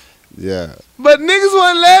laugh. Yeah. But niggas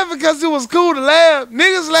wasn't laughing because it was cool to laugh.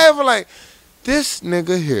 Niggas laughing like, this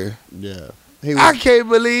nigga here. Yeah. I can't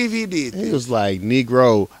believe he did He this. was like,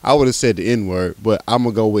 Negro. I would have said the N-word, but I'm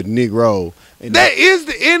going to go with Negro. And That is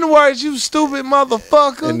the N-word, you stupid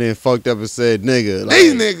motherfucker. and then fucked up and said nigga. Like,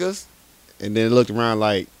 These niggas. And then looked around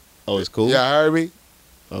like, oh, it's cool? Y'all heard me?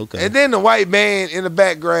 Okay. And then the white man in the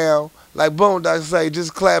background, like Boondock say,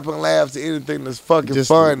 just clap and laugh to anything that's fucking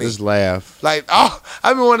funny. Just laugh. Like, oh,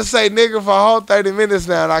 I've been wanting to say nigger for a whole 30 minutes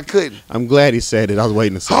now and I couldn't. I'm glad he said it. I was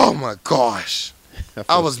waiting to say Oh it. my gosh.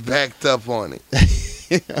 I was backed up on it.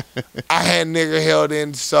 I had nigger held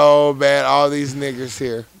in so bad, all these niggers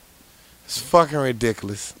here. It's fucking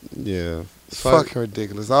ridiculous. Yeah. It's fucking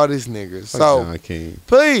ridiculous. All these niggers. Fuck So, John King.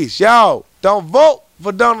 please, y'all, don't vote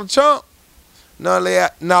for Donald Trump. None of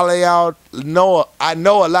y'all know, I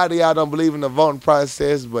know a lot of y'all don't believe in the voting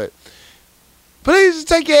process, but please just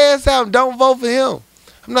take your ass out and don't vote for him.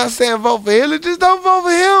 I'm not saying vote for Hillary, just don't vote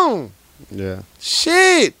for him. Yeah.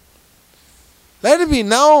 Shit. Let it be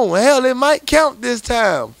known. Hell, it might count this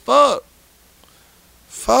time. Fuck.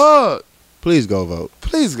 Please go vote.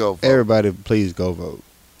 Please go vote. Everybody, please go vote.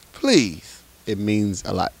 Please. It means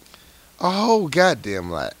a lot. A whole goddamn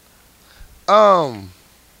lot.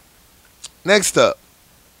 Next up.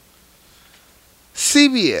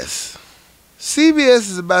 CBS. CBS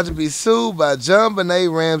is about to be sued by John Benet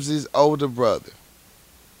Ramsey's older brother.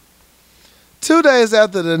 2 days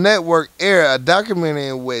after the network aired a documentary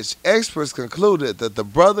in which experts concluded that the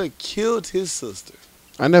brother killed his sister.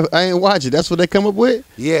 I ain't watch it. That's what they come up with?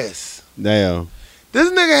 Yes. Damn.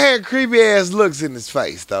 This nigga had creepy ass looks in his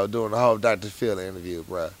face though during the whole Dr. Phil interview,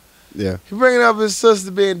 bro. Yeah. He bringing up his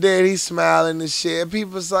sister being dead. He's smiling and shit. And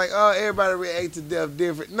people's like, oh, everybody react to death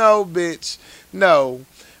different. No, bitch. No.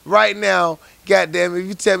 Right now, goddamn, if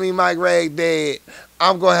you tell me Mike Rag dead,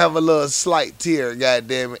 I'm going to have a little slight tear,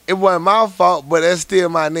 goddamn it. It wasn't my fault, but that's still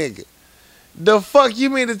my nigga. The fuck you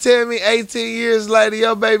mean to tell me 18 years later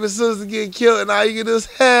your baby sister getting killed and all you can do is,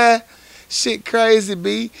 ha, shit crazy,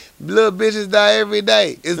 B. Little bitches die every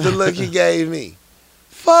day is the look he gave me.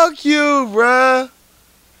 Fuck you, bruh.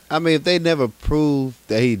 I mean, if they never proved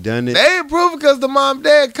that he done it. They ain't proof because the mom and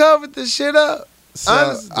dad covered the shit up. So,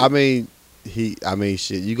 Honestly. I mean,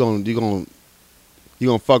 shit. You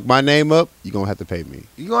gonna fuck my name up? You gonna have to pay me.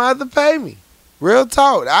 You gonna have to pay me. Real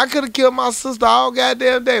talk. I could have killed my sister all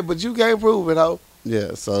goddamn day, but you can't prove it, ho.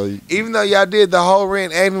 Yeah. So Even though y'all did the whole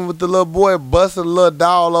reenactment with the little boy busting a little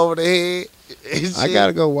doll over the head. and I shit.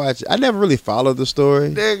 gotta go watch it. I never really followed the story.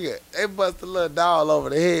 Nigga, they busted a little doll over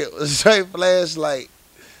the head with a straight flashlight.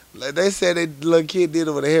 Like they said the little kid did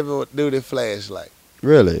it with a heavy duty flashlight.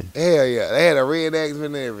 Really? Hell yeah. They had a reenactment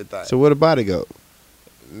and everything. So where the body go?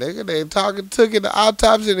 Nigga, they took it to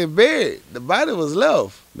autopsy and buried. The body was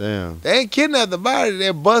left. Damn. They ain't kidnapped the body.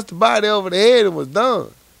 They bust the body over the head and was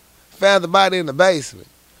done. Found the body in the basement.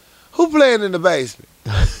 Who playing in the basement?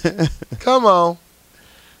 Come on.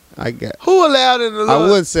 Who allowed in the I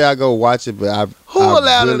wouldn't say I go watch it, but Who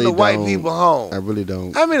allowed in the white people home? I really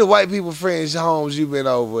don't. How many white people friends homes you been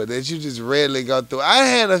over that you just rarely go through? I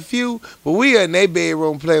had a few, but we are in their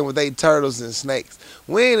bedroom playing with their turtles and snakes.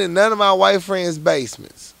 We ain't in none of my white friends'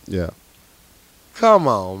 basements. Yeah. Come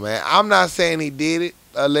on, man. I'm not saying he did it,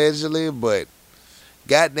 allegedly, but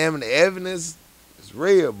goddamn it, the evidence is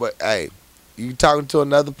real. But hey, you talking to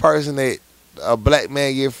another person that a black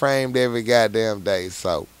man get framed every goddamn day.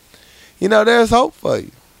 So, you know, there's hope for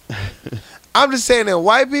you. I'm just saying in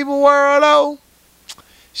white people world though,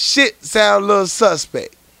 shit sound a little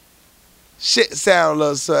suspect. Shit sound a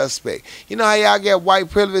little suspect. You know how y'all get white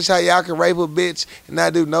privilege, how y'all can rape a bitch and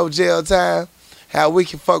not do no jail time? How we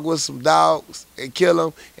can fuck with some dogs and kill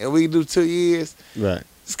them and we can do 2 years? Right.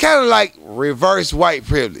 It's kind of like reverse white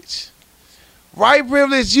privilege. White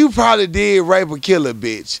privilege, you probably did rape or kill a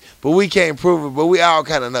bitch, but we can't prove it, but we all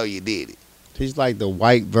kind of know you did it. He's like the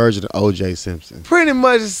white version of O.J. Simpson. Pretty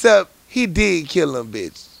much, except he did kill them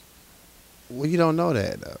bitches. Well, you don't know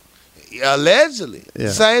that, though. Allegedly. Yeah.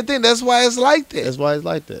 Same thing. That's why it's like that. That's why it's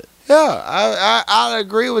like that. Yeah, I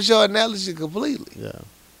agree with your analogy completely. Yeah.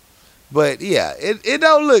 But yeah, it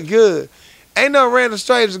don't look good. Ain't no random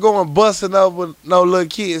strangers going busting up with no little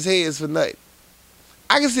kids' heads for nothing.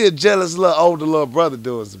 I can see a jealous little older little brother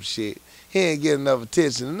doing some shit. He ain't getting enough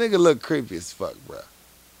attention. The nigga look creepy as fuck, bro.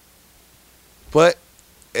 But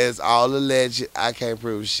It's all alleged. I can't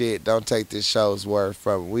prove shit. Don't take this show's word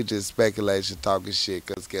from it. We just speculation, talking shit.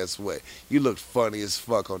 Cause guess what? You look funny as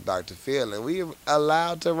fuck on Dr. Phil, and we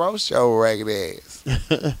allowed to roast your ragged ass.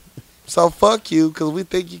 So fuck you, cause we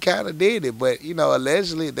think you kind of did it, but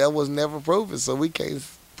allegedly that was never proven, so we can't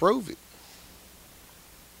prove it.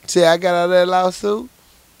 See, I got out of that lawsuit,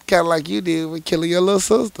 kind of like you did with killing your little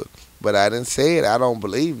sister, but I didn't say it. I don't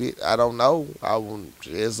believe it. I don't know.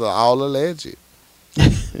 It's all alleged.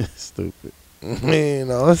 Stupid. You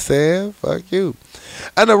know what I'm saying? Fuck you.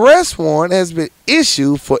 An arrest warrant has been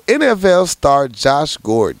issued for NFL star Josh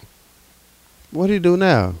Gordon. What do you do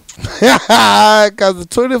now? Because the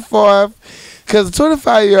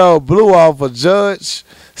 25-year-old blew off a judge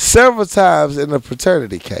several times in a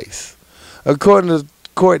paternity case. According to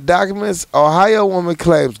court documents, Ohio woman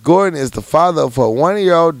claims Gordon is the father of her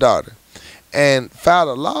 1-year-old daughter and filed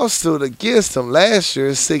a lawsuit against him last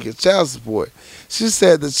year seeking child support. She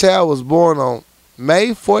said the child was born on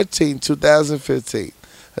May 14, 2015.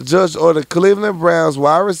 A judge ordered Cleveland Browns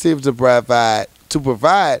wide receiver to provide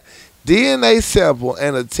DNA sample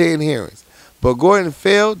and attend hearings, but Gordon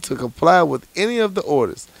failed to comply with any of the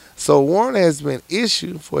orders, so a warrant has been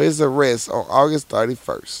issued for his arrest on August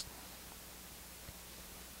 31st.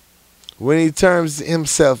 When he turns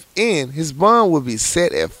himself in, his bond will be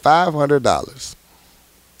set at $500.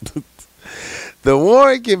 The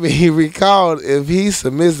warrant can be recalled if he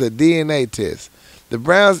submits a DNA test. The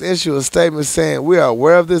Browns issue a statement saying, "We are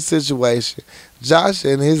aware of this situation. Josh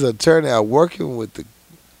and his attorney are working with the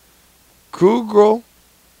Kruger,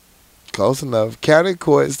 close enough, county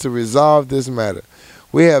courts to resolve this matter.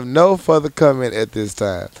 We have no further comment at this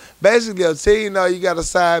time." Basically, I'll tell you got a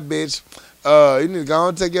side bitch. You need to go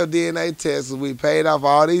and take your DNA test, because we paid off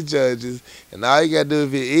all these judges, and all you got to do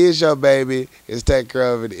if it is your baby is take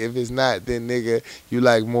care of it. If it's not, then nigga, you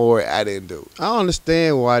like more, I didn't do it. I don't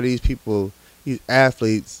understand why these people, these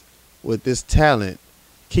athletes with this talent,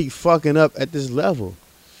 keep fucking up at this level.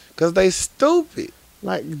 Because they stupid.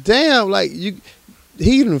 Like, damn, like,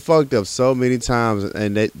 he done fucked up so many times,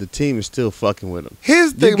 and the team is still fucking with him.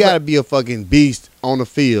 His thing, you gotta be a fucking beast on the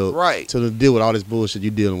field, right, to deal with all this bullshit you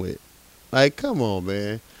dealing with. Like, come on,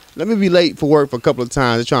 man. Let me be late for work for a couple of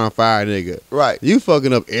times. They're trying to fire a nigga. Right. You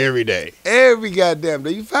fucking up every day. Every goddamn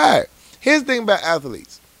day you fired. Here's the thing about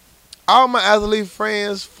athletes. All my athlete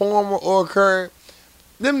friends, former or current,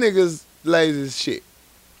 them niggas lazy as shit.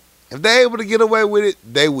 If they able to get away with it,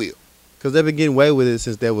 they will. Because they've been getting away with it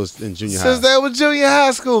since they was in junior high. Since they was junior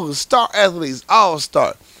high school. Star athletes, all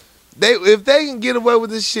star. If they can get away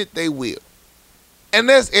with this shit, they will. And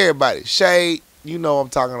that's everybody. Shade, you know I'm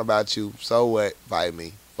talking about you. So what? Fight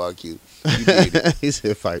me. Fuck you. You did it. He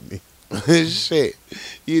said fight me. Shit.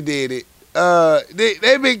 You did it.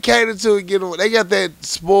 They been catered to and get away. They got that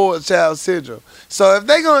spoiled child syndrome. So if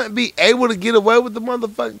they gonna be able to get away with the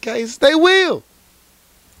motherfucking case, they will.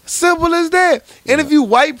 Simple as that. And if you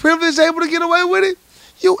white privilege able to get away with it,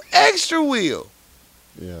 you extra will.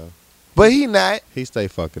 Yeah. But he not. He stay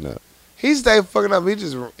fucking up. He stay fucking up. He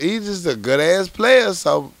just a good ass player.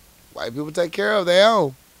 So white people take care of their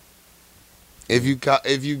own. If you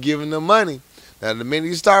giving them money. Now the minute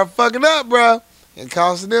you start fucking up, bro, and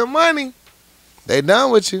costing them money, they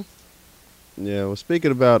done with you. Yeah. Well,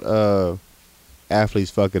 speaking about athletes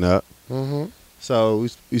fucking up. Mm-hmm. So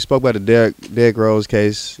we spoke about the Derrick Rose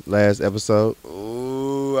case last episode.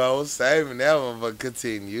 Ooh, I was saving that one, but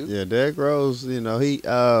continue. Yeah, Derrick Rose, he might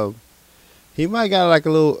got like a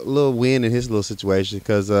little win in his little situation,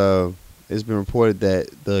 because it's been reported that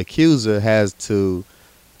the accuser has to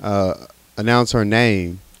announce her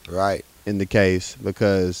name right in the case,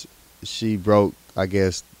 because she broke, I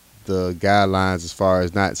guess, the guidelines as far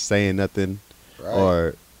as not saying nothing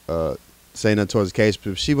or saying nothing towards the case.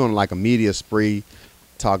 But she went on like a media spree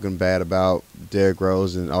talking bad about Derrick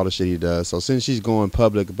Rose and all the shit he does. So since she's going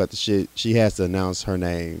public about the shit, she has to announce her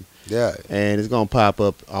name. Yeah. And it's going to pop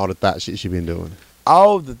up all the thought shit she been doing.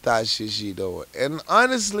 All the thought shit she doing. And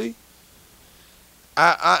honestly,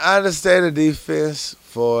 I understand the defense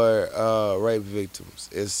for rape victims.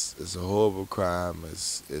 It's a horrible crime.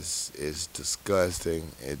 It's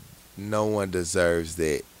disgusting. No one deserves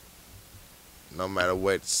that. No matter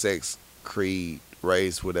what sex, creed,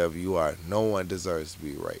 race, whatever you are, no one deserves to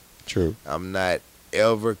be raped. True. I'm not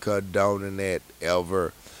ever condoning that,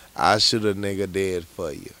 ever. I should a nigga dead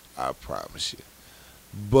for you. I promise you.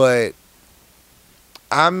 But,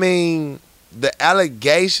 I mean, the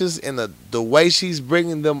allegations and the way she's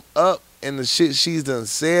bringing them up and the shit she's done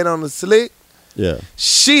said on the slick, yeah,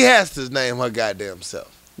 she has to name her goddamn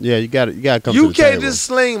self. Yeah, you got to come to the You can't table. just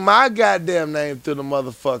sling my goddamn name through the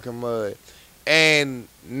motherfucking mud and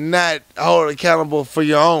not hold accountable for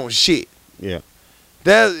your own shit. Yeah.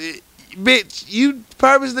 That bitch, you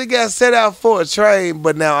purposely got set out for a train,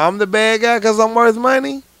 but now I'm the bad guy because I'm worth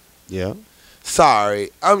money. Yeah.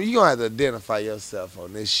 Sorry, you gonna have to identify yourself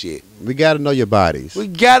on this shit. We got to know your bodies. We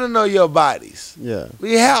gotta know your bodies. Yeah.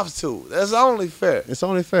 We have to. That's only fair. It's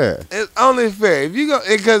only fair. It's only fair. If you go,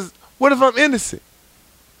 because what if I'm innocent?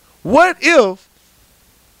 What if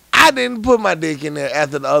I didn't put my dick in there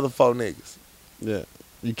after the other 4 niggas? Yeah.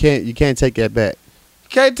 You can't take that back.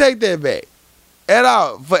 Can't take that back at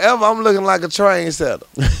all. Forever, I'm looking like a train setter.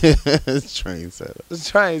 It's train setter.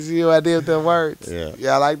 Train, see what I did with them words? Yeah.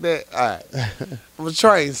 Y'all like that? All right. I'm a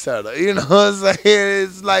train setter. You know what I'm saying?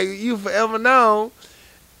 It's like you forever known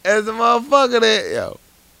as a motherfucker that, yo,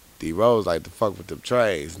 D-Rose like to fuck with them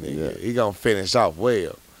trains, nigga. Yeah. He gonna finish off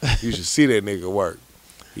well. You should see that nigga work.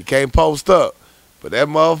 He can't post up, but that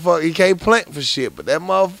motherfucker, he can't plant for shit, but that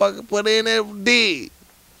motherfucker put in that dig.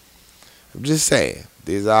 I'm just saying,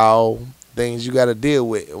 these are all things you gotta deal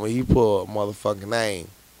with when you pull a motherfucking name.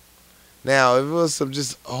 Now, if it was some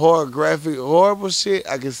just horrible shit,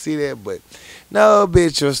 I can see that, but no,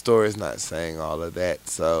 bitch, your story is not saying all of that,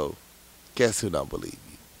 so guess who don't believe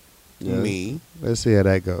you? Yeah. Me. Let's see how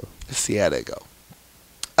that go. Let's see how that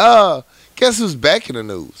go. Guess who's back in the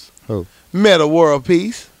news? Who? Meta World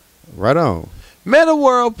Peace. Right on. Meta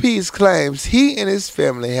World Peace claims he and his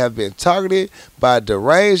family have been targeted by a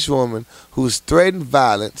deranged woman who's threatened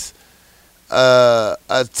violence,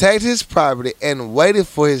 attacked his property, and waited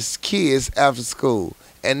for his kids after school.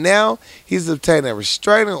 And now he's obtained a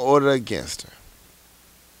restraining order against her.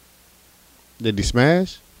 Did he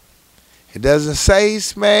smash? It doesn't say he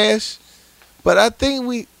smashed, but I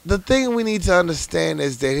think the thing we need to understand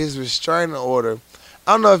is that his restraining order,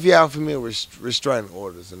 I don't know if y'all familiar with restraining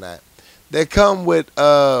orders or not. They come with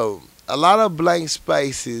a lot of blank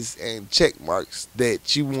spaces and check marks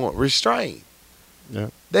that you want restrained. Yeah.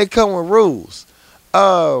 They come with rules.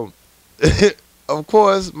 Of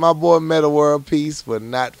course, my boy Meta World Peace would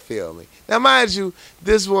not feel me. Now, mind you,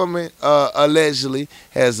 this woman allegedly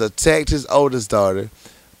has attacked his oldest daughter,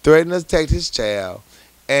 threatened to attack his child,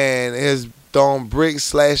 and has thrown bricks,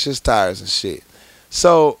 slashed his tires and shit.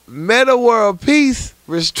 So, Meta World Peace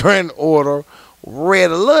restraining order read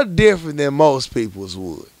a little different than most people's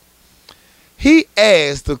would. He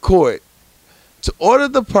asked the court to order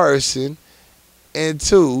the person and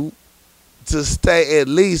to stay at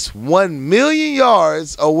least 1 million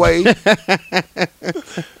yards away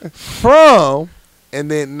from, and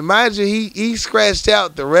then mind you, he scratched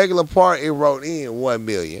out the regular part and wrote in 1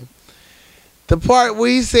 million. The part where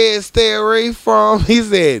he said stay away from, he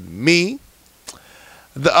said me,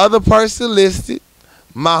 the other person listed,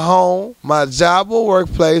 my home, my job or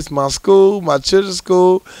workplace, my school, my children's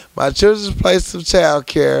place of child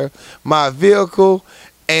care, my vehicle,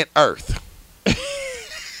 and Earth.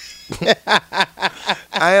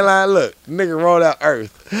 I ain't lying. Look, nigga wrote out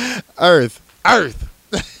Earth. Earth.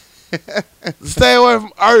 Stay away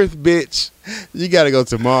from Earth, bitch. You got to go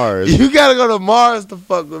to Mars. You gotta go to Mars to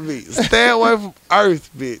fuck with me. Stay away from Earth,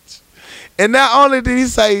 bitch. And not only did he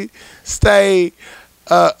say stay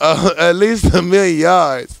at least 1 million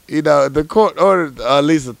yards, you know, the court ordered at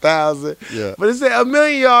least 1,000. Yeah. But it said 1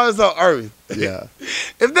 million yards on Earth. Yeah.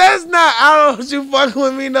 If that's not, I don't want you fucking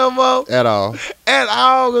with me no more. At all. At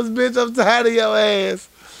all, cause bitch, I'm tired of your ass.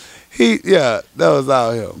 That was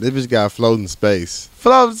all him. This bitch got floating space.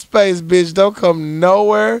 Floating space, bitch. Don't come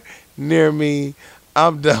nowhere near me.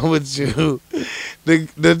 I'm done with you.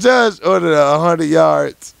 The judge ordered 100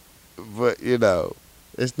 yards, but you know.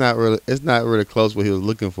 It's not really close what he was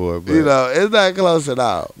looking for, but You know, it's not close at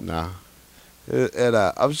all. nah.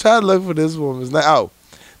 I'm trying to look for this woman's name. Oh,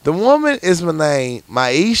 the woman is named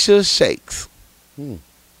Maisha Shakes. They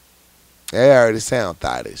already sound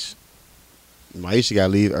thottish. Maisha got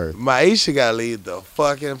to leave Earth. Maisha got to leave the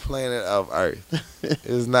fucking planet of Earth.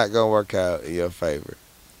 It's not going to work out in your favor.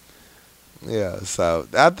 Yeah, so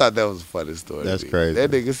I thought that was a funny story. That's crazy. That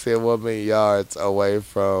nigga said 1 million yards away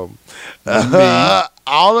from Me.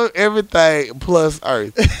 all of everything plus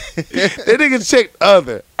Earth. That nigga checked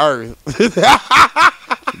other Earth.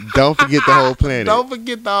 Don't forget the whole planet. Don't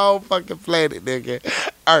forget the whole fucking planet, nigga.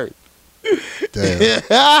 Earth.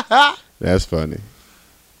 Damn. That's funny.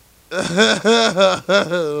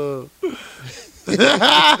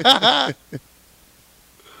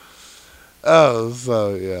 Oh,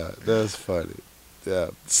 so yeah, that's funny. Yeah.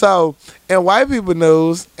 So, in white people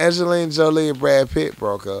news, Angelina Jolie and Brad Pitt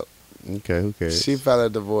broke up. Okay, who cares? She filed a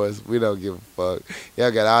divorce. We don't give a fuck. Y'all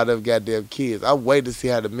got all them goddamn kids. I'm waiting to see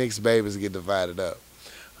how the mixed babies get divided up.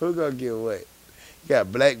 Who gonna get what? You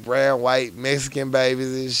got black, brown, white, Mexican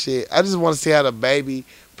babies and shit. I just want to see how the baby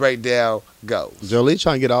breakdown goes. Jolie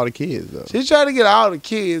trying to get all the kids though. She's trying to get all the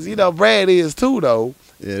kids. You know, Brad is too though.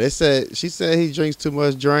 Yeah, she said he drinks too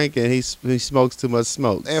much drink and he smokes too much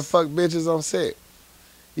smoke. And fuck bitches on set.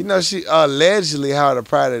 You know, she allegedly hired a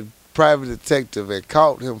private detective and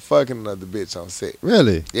caught him fucking another bitch on set.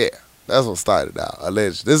 Really? Yeah, that's what started out.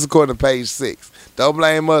 Allegedly. This is according to page 6. Don't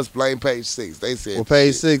blame us. Blame page 6. They said. Well,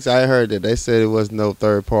 page shit. 6, I heard that they said it was no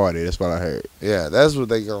third party. That's what I heard. Yeah, that's what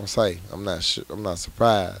they gonna say. I'm not sure. I'm not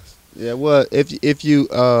surprised. Yeah, well, if you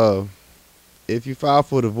file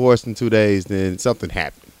for divorce in 2 days, then something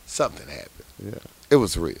happened. Something happened. Yeah. It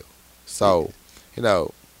was real. So, you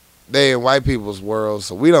know, they in white people's world,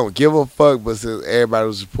 so we don't give a fuck. But since everybody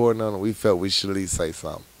was reporting on it, we felt we should at least say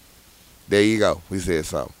something. There you go. We said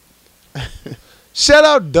something. Shout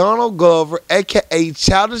out Donald Glover, a.k.a.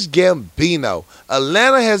 Childish Gambino.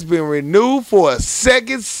 Atlanta has been renewed for a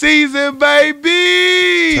second season,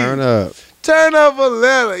 baby. Turn up. Turn up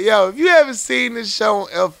Atlanta. Yo, if you haven't seen this show on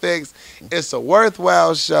FX, it's a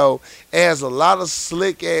worthwhile show. It has a lot of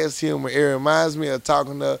slick-ass humor. It reminds me of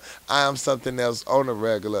talking to I Am Something Else on the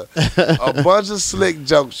regular. A bunch of slick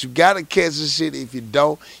jokes. You got to catch the shit. If you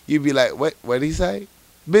don't, you be like, what'd he say?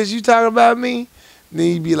 Bitch, you talking about me? Then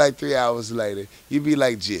you be like 3 hours later. You be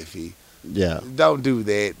like Jiffy. Yeah. Don't do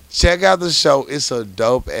that. Check out the show. It's a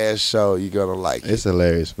dope-ass show. You're going to like it. It's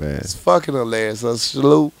hilarious, man. It's fucking hilarious.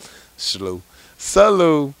 So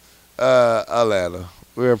salute, Atlanta.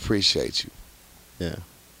 We appreciate you. Yeah.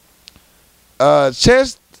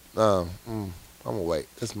 Chess. I'm gonna wait.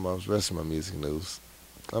 That's the rest of my music news.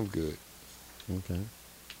 I'm good. Okay.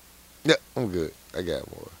 Yeah, I'm good. I got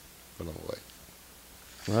more, but I'm gonna wait.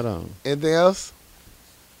 Right on. Anything else?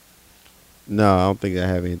 No, I don't think I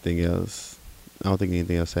have anything else. I don't think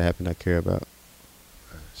anything else that happened I care about.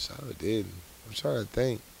 Sure didn't. I'm trying to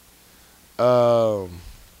think.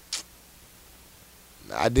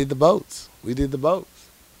 I did the boats. We did the boats.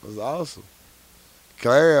 It was awesome.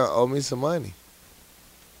 Claire owed me some money.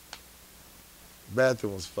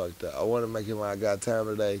 Bathroom was fucked up. I want to make it when I got time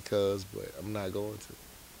today, but I'm not going to.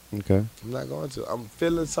 Okay. I'm not going to. I'm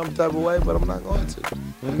feeling some type of way, but I'm not going to.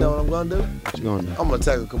 You know what I'm going to do? What you going to do? I'm going to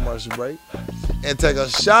take a commercial break and take a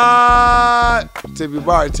shot to be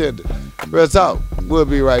bartender. Real talk. We'll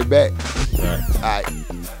be right back. All right. All right.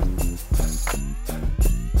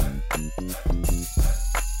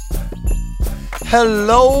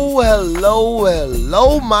 Hello,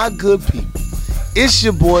 my good people. It's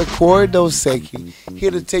your boy Corey Dosecki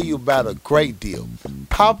here to tell you about a great deal.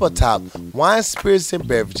 Papa Top Wine, Spirits, and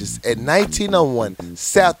Beverages at 1901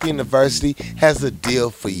 South University has a deal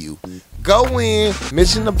for you. Go in,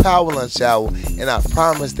 mention the Power Lunch Hour, and I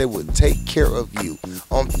promise they will take care of you.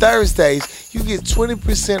 On Thursdays, you get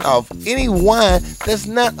 20% off any wine that's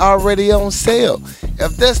not already on sale.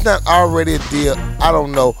 If that's not already a deal, I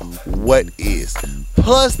don't know what is.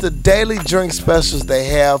 Plus the daily drink specials they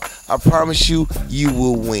have, I promise you, you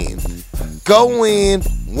will win. Go in,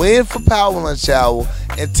 win for Power Lunch Hour,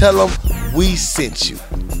 and tell them we sent you.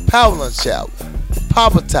 Power Lunch Hour,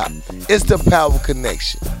 Papa Top, it's the Power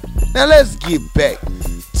Connection. Now let's get back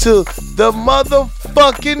to the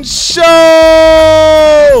motherfucking show.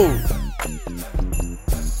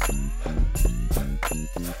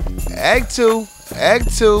 Act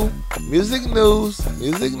 2, music news,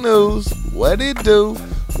 what it do?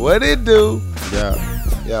 Yeah.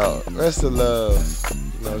 Yo, rest of love,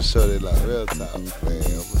 show that like real talk, man.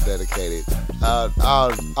 I'm dedicated.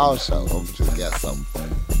 I'll show. I'm just got something for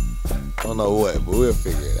you. I don't know what, but we'll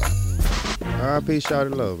figure it out. R.I.P.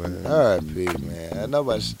 Shawty Low, man. R.I.P. man.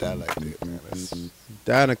 Nobody should die like that, man.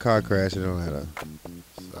 Died in a car crash in Atlanta.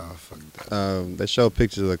 Oh, fuck that. They show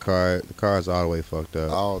pictures of the car. The car's all the way fucked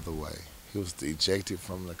up. All the way. He was ejected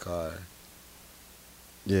from the car.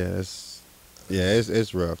 Yeah, it's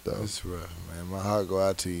rough though. It's rough, man. My heart go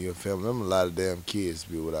out to you, your family. Them a lot of damn kids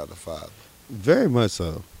be without a father. Very much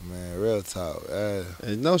so. Man, real talk.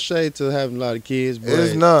 There's no shade to having a lot of kids, but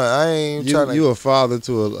it's none. I ain't trying to. You a father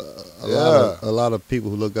to a lot of people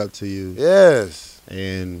who look up to you. Yes.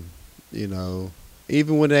 And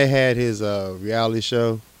even when they had his reality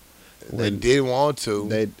show, they didn't want to.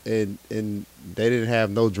 They didn't have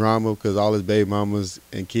no drama because all his baby mamas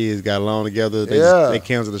and kids got along together. They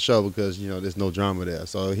canceled the show because there's no drama there.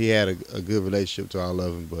 So he had a good relationship to all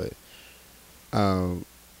of them. But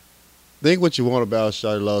think what you want about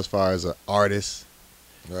Shawty Low as far as an artist.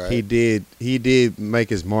 Right. He did make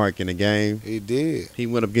his mark in the game. He did. He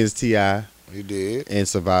went up against T.I. He did. And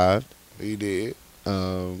survived. He did.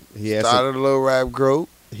 He had started a little rap group.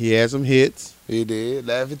 He had some hits. He did.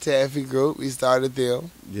 Laffy Taffy Group. He started them.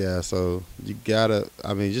 Yeah, so you gotta,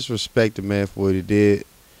 just respect the man for what he did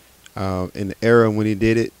in the era when he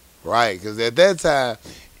did it. Right, because at that time,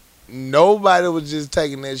 nobody was just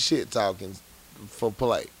taking that shit talking for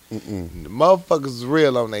play. Mm-mm. The motherfuckers was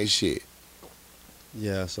real on they shit.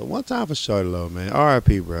 Yeah, so one time for Shorty Low, man.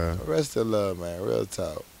 R.I.P., bro. Rest of love, man. Real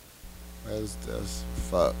talk. That's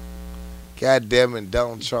fuck. God damn it,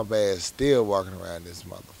 Donald Trump ass still walking around this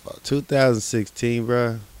motherfucker. 2016,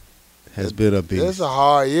 bro, has been a beast. It's a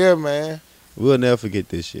hard year, man. We'll never forget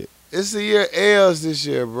this shit. It's the year L's this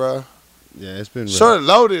year, bro. Yeah, it's been rough. Shorty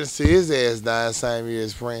Low didn't see his ass dying same year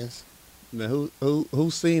as Prince. Now,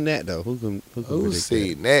 who's seen that, though? Who can Who predict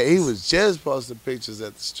seen that? He was just posting pictures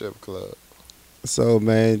at the strip club. that? So,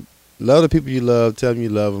 man, love the people you love. Tell them you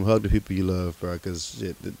love them. Hug the people you love, bro. Because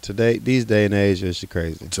today, these day and age, it's shit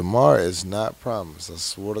crazy. Tomorrow is not promised. I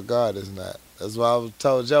swear to God, it's not. That's why I was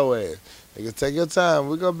told your ass. Nigga, take your time.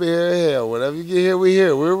 We're going to be here. Whenever you get here, we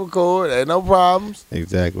here. We'll record. Ain't no problems.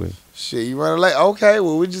 Exactly. Shit, you running late? Okay,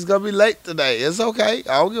 well, we just going to be late today. It's okay.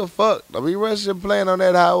 I don't give a fuck. Don't be rushing playing on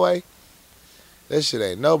that highway. That shit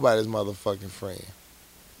ain't nobody's motherfucking friend.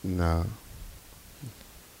 No.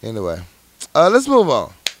 Anyway, let's move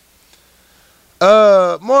on.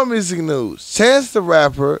 More music news. Chance the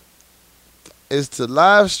Rapper is to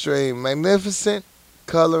live stream Magnificent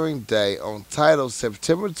Coloring Day on Tidal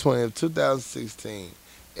September 20th, 2016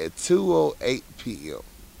 at 2:08 p.m.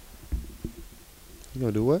 You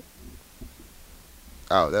gonna do what?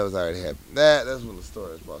 Oh, that was already happening. That's when the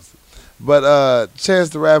story is posted. But Chance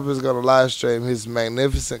the Rapper is gonna live stream his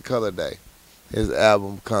Magnificent Color Day, his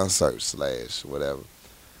album concert / whatever.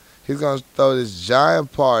 He's gonna throw this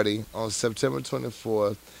giant party on September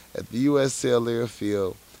 24th at the USC Lear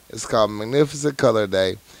Field. It's called Magnificent Color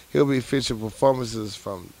Day. He'll be featuring performances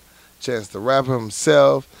from Chance the Rapper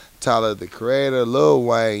himself, Tyler the Creator, Lil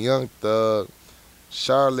Wayne, Young Thug,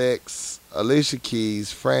 Charlex, Alicia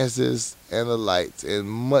Keys, Francis, and the Lights, and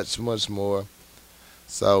much, much more.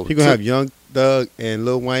 So He gonna have Young Thug and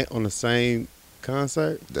Lil Wayne on the same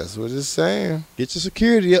concert? that's what it's saying. Get your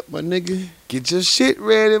security up, my nigga. Get your shit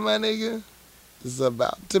ready, my nigga. It's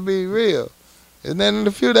about to be real. Isn't that in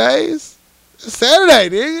a few days? It's Saturday,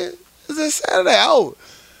 nigga. It's a Saturday. Oh,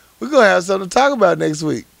 we're going to have something to talk about next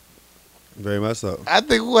week. Very much so. I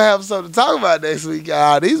think we'll have something to talk about next week.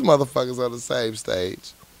 These motherfuckers on the same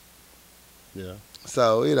stage. Yeah.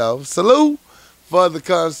 So, salute for the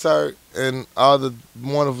concert and all the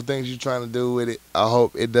wonderful things you're trying to do with it. I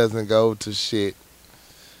hope it doesn't go to shit.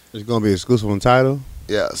 It's gonna be exclusive on Tidal.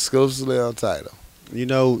 Yeah, exclusively on Tidal. You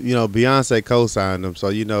know, Beyonce co-signed them,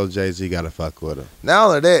 so Jay-Z gotta fuck with her. Not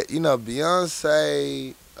only that,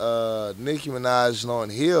 Beyonce, Nicki Minaj,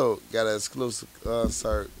 Lauryn Hill got an exclusive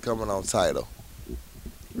concert coming on Tidal.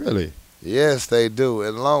 Really? Yes, they do.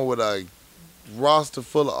 And along with a roster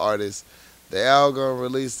full of artists, they all gonna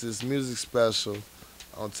release this music special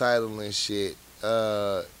on Tidal and shit.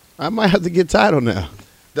 I might have to get Tidal now.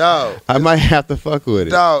 Dog, I might have to fuck with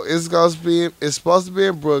it. dog, it's supposed to be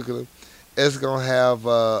in Brooklyn. It's gonna have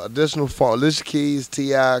additional fun. Alicia Keys,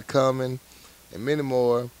 T.I. coming, and many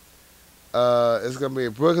more. It's gonna be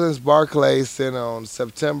at Brooklyn's Barclays Center on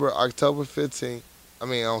October 15th.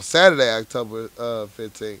 On Saturday, October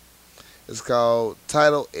 15th. It's called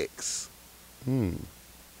Tidal X.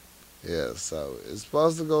 Yeah, so it's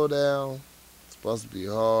supposed to go down. It's supposed to be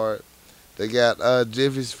hard. They got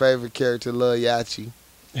Jiffy's favorite character, Lil Yachty.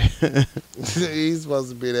 He's supposed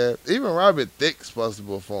to be there. Even Robert Thicke's supposed to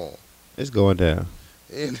perform. It's going down.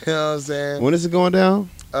 You know what I'm saying? When is it going down?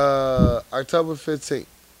 October 15th.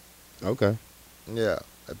 Okay. Yeah,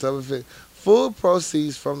 October 15th. Full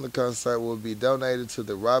proceeds from the concert will be donated to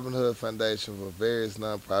the Robin Hood Foundation for various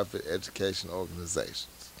nonprofit education organizations.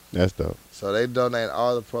 That's dope. So they donate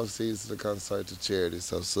all the proceeds to the concert to charity.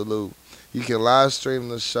 So salute. You can live stream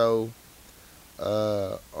the show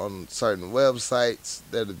on certain websites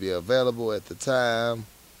that'll be available at the time,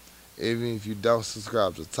 even if you don't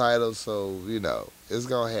subscribe to Tidal. So, it's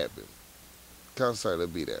going to happen. Concert will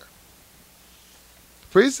be there.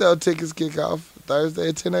 Pre-sale tickets kick off Thursday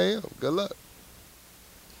at 10 a.m. Good luck.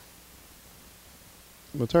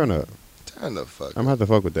 Well, turn up. Turn the fuck up. I'm going to have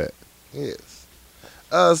to fuck with that. Yes.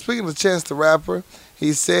 Speaking of Chance the Rapper,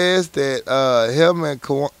 he says that him and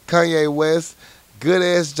Kanye West Good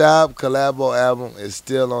Ass Job collabo album is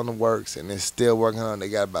still on the works and it's still working on it. They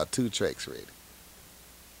got about 2 tracks ready.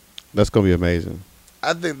 That's going to be amazing.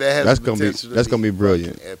 I think that has the potential that's gonna be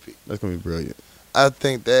brilliant. Epic. That's going to be brilliant. I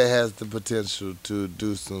think that has the potential to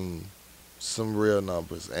do some real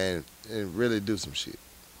numbers and really do some shit.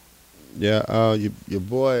 Yeah, your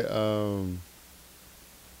boy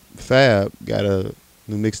Fab got a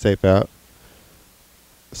new mixtape out.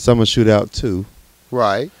 Summer Shootout 2.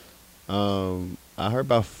 Right. I heard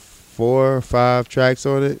about 4 or 5 tracks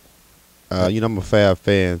on it. I'm a Fab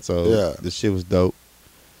fan, so Yeah. the shit was dope.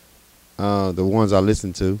 The ones I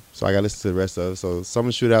listened to, so I got to listen to the rest of it. So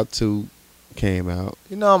Summer Shootout 2 came out.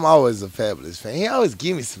 You know, I'm always a Fabulous fan. He always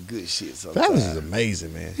give me some good shit sometimes. Fabulous is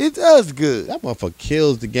amazing, man. He does good. That motherfucker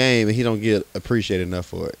kills the game, and he don't get appreciated enough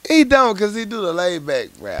for it. He don't, because he do the laid back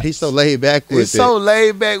rap. He's so laid back with He's it. so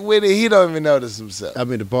laid back with it, he don't even notice himself. I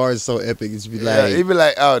mean, the bar is so epic. It's be Yeah, like, he be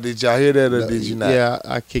like, oh, did y'all hear that or did you not? Yeah,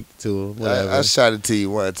 I kicked it to him. Whatever. I shot it to you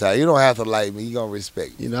one time. You don't have to like me. You gonna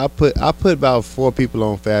respect me. You know, I put about 4 people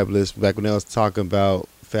on Fabulous back when I was talking about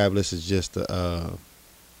Fabulous is just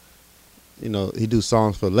he do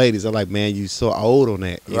songs for ladies. I'm like, man, you so old on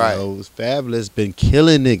that. You Right. know, Fabulous been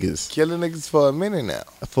killing niggas Killing niggas for a minute now.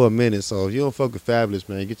 for a minute. So if you don't fuck with Fabulous,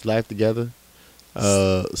 man, get your life together.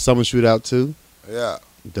 Summer Shootout 2. Yeah,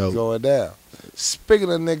 Dope. going down.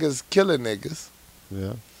 Speaking of niggas killing niggas,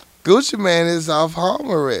 Yeah. Gucci Man is off home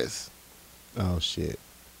arrest. Oh shit.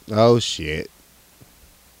 Oh shit.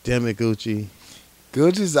 Damn it, Gucci.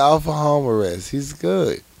 Gucci's off for home arrest. He's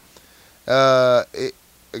good.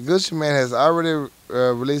 Gucci Man has already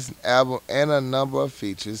released an album and a number of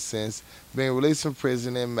features since being released from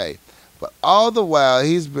prison in May. But all the while,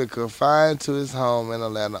 he's been confined to his home in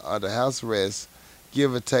Atlanta under house arrest,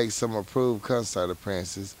 give or take some approved concert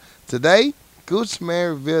appearances. Today, Gucci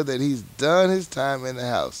Man revealed that he's done his time in the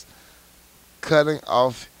house, cutting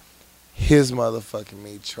off his motherfucking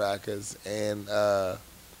meat trackers and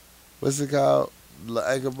what's it called? The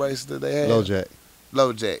ankle bracelet they had?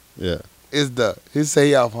 Low Jack. Yeah. It's done. He say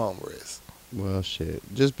he off home arrest. Well, shit.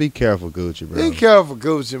 Just be careful, Gucci, bro. Be careful,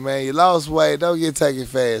 Gucci, man. You lost weight. Don't get taken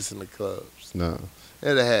fast in the clubs. No.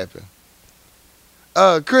 It'll happen.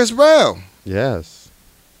 Chris Brown. Yes.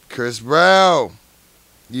 Chris Brown.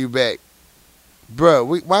 You back.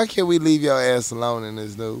 Bruh, why can't we leave your ass alone in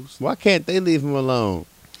this news? Why can't they leave him alone?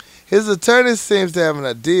 His attorney seems to have an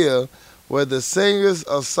idea where the singer's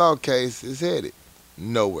assault case is headed.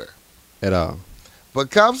 Nowhere. At all. But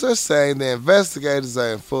cops are saying the investigators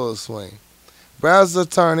are in full swing. Brown's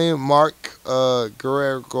attorney, Mark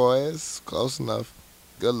Guerrero-Goes, close enough,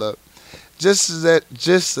 good luck, just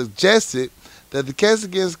suggested that the case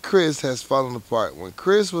against Chris has fallen apart. When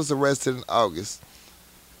Chris was arrested in August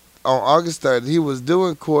 3rd, he was due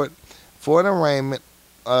in court for an arraignment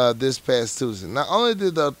this past Tuesday. Not only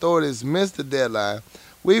did the authorities miss the deadline,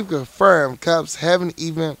 we've confirmed cops haven't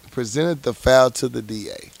even presented the file to the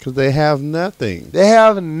DA. Because they have nothing. They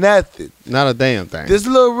have nothing. Not a damn thing. This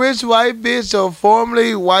little rich white bitch or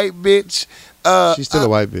formerly white bitch. She's still a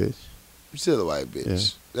white bitch. Still a white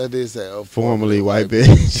bitch. That did say Formerly white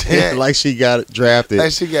bitch. Like she got drafted.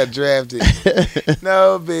 Like she got drafted.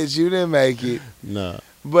 No, bitch, you didn't make it. No.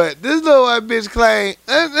 But this little white bitch claimed,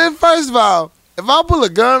 and first of all, if I pull a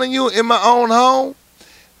gun on you in my own home,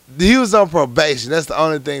 he was on probation. That's the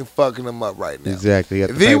only thing fucking him up right now. Exactly.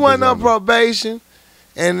 If he wasn't on probation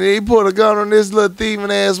and he pulled a gun on this little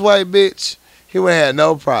thieving ass white bitch, he would have had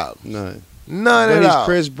no problem. None. None But at he's all.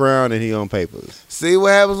 Chris Brown and he on papers. See what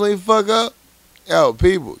happens when you fuck up? Yo,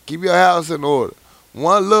 people, keep your house in order.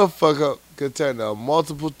 One little fuck up could turn to a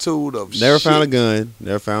multitude of Never shit. found a gun.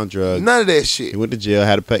 Never found drugs. None of that He shit. went to jail.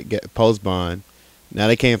 Had to get post bond. Now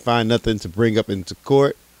they can't find nothing to bring up into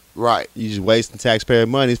court. Right. You just wasting taxpayer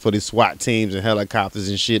money for these SWAT teams and helicopters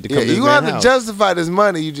and shit to come Yeah, to this you man's have to house. justify this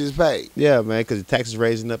money you just paid. Yeah, man, because the taxes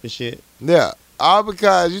raising up and shit. Yeah. All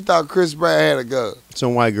because you thought Chris Brown had a gun.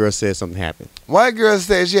 Some white girl said something happened. White girl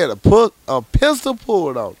said she had a pistol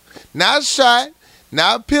pulled on her. Not shot,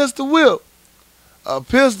 not pistol whip. A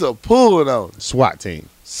pistol pulled on her. SWAT team.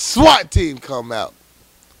 SWAT team come out.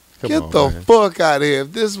 Get on, the man. fuck out of here.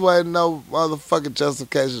 If this wasn't no motherfucking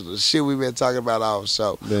justification of the shit we've been talking about all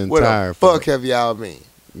show, The what entire the fuck fuck. have y'all mean?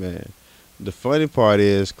 Man. The funny part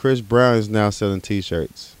is Chris Brown is now selling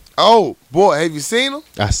T-shirts. Oh, boy, have you seen them?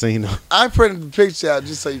 I seen them. I printed the picture out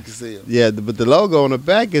just so you can see them. Yeah, but the logo on the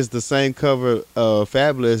back is the same cover of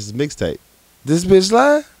Fabulous mixtape. This bitch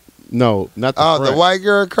lying? No, not the Oh, front. the white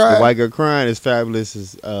girl crying? The white girl crying is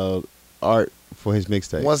Fabulous's art for his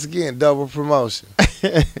mixtape. Once again, double promotion.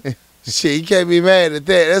 Shit, you can't be mad at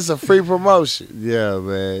that. That's a free promotion. Yeah,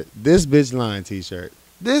 man. This bitch lying T-shirt.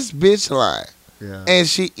 This bitch lying. Yeah. And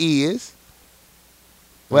she is.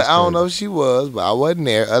 Well, That's I don't crazy. know if she was, but I wasn't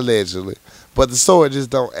there, allegedly. But the story just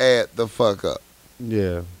don't add the fuck up.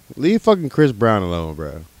 Yeah. Leave fucking Chris Brown alone,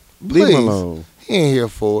 bro. Leave Please. him alone. He ain't here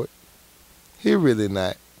for it. He really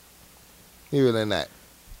not. He really not.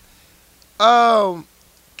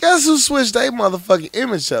 Guess who switched their motherfucking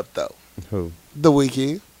image up, though? Who? The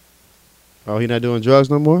Weeknd. Oh, he not doing drugs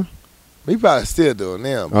no more? He probably still doing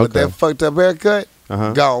them. But Okay. that fucked up haircut,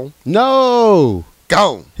 Uh-huh. gone. No.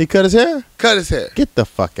 Gone. He cut his hair? Cut his hair. Get the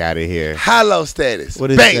fuck out of here. High-low status.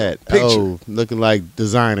 What is Bang, that? Picture. Oh, looking like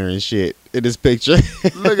designer and shit in this picture.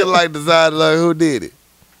 Looking like designer, like who did it?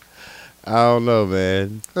 I don't know,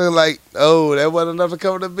 man. Looking like, oh, that wasn't enough to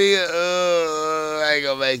cover the bill. I ain't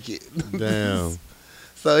gonna make it. Damn.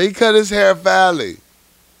 So he cut his hair foully.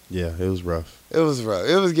 Yeah, it was rough. It was rough.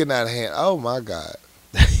 It was getting out of hand. Oh my God.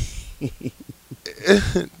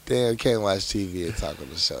 Damn, can't watch TV and talk on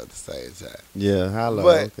the show at the same time. Yeah, hello.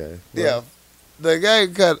 But, Okay. Yeah, the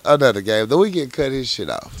game cut. Another game. The weekend cut his shit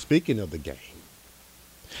off. Speaking of the game.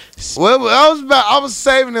 Well, I was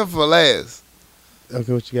saving him for last.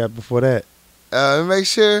 Okay, what you got before that? Let me make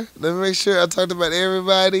sure I talked about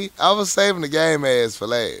everybody. I was saving the game ass for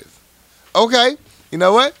last. Okay, you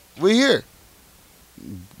know what? We here.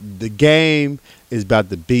 The game is about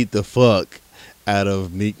to beat the fuck out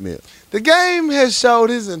of Meek Mill. The game has showed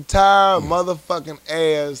his entire motherfucking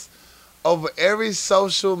ass over every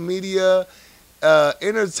social media,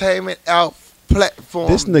 entertainment out platform.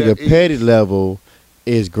 This nigga there petty is. level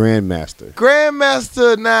is Grandmaster.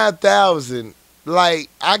 Grandmaster 9000. Like,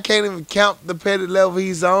 I can't even count the petty level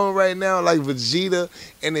he's on right now. Like Vegeta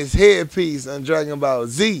and his headpiece on Dragon Ball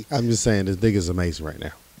Z. I'm just saying, this nigga's amazing right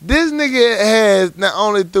now. This nigga has not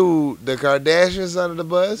only threw the Kardashians under the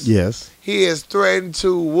bus, Yes. he has threatened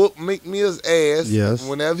to whoop Meek Mill's ass Yes.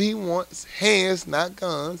 whenever he wants, hands, not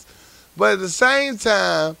guns. But at the same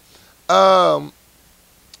time,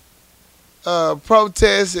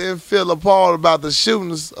 protest and feel appalled about the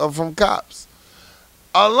shootings from cops.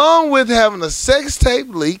 Along with having a sex tape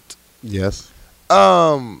leaked. Yes. What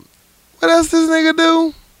else this nigga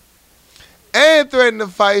do? And threatened to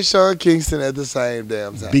fight Sean Kingston at the same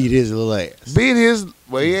damn time. Beat his little ass. Beat his,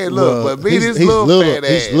 well, he ain't little, Well, but beat his he's little fat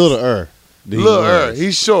ass. He's littler. Little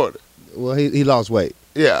he's shorter. Well, he lost weight.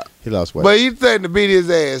 Yeah. He lost weight. But he threatened to beat his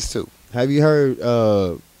ass too. Have you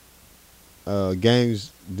heard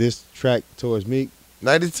Game's diss track towards Meek?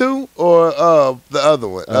 92 or the other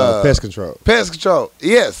one? Pest Control. Pest Control.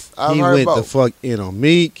 Yes, I've He heard went both. the fuck in on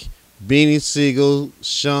Meek, Beanie Siegel,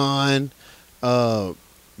 Sean.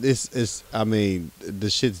 This is, I mean, the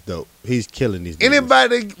shit's dope. He's killing these niggas.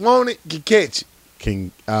 Anybody that want it can catch it.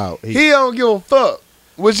 King out. He don't give a fuck.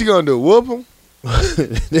 What you gonna do? Whoop him?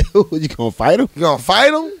 You gonna fight him? You gonna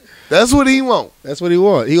fight him? That's what he want. That's what he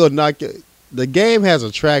want. He gonna knock it. The game has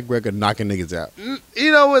a track record knocking niggas out.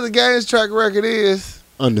 You know what the game's track record is?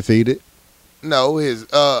 Undefeated. No, his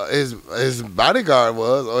bodyguard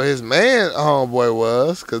was, or his man homeboy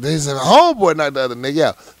was, because his homeboy knocked the other nigga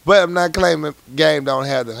out. But I'm not claiming Game don't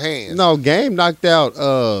have the hands. No, Game knocked out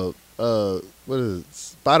what is it?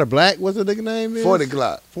 Spider Black, what's the nigga name is? 40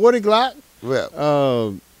 Glock. 40 Glock.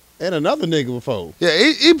 Yeah, And another nigga before. yeah,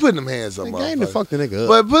 he putting them hands on The Game to motherfuckers. fuck the nigga up.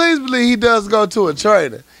 But please believe he does go to a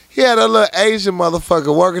trainer. He had a little Asian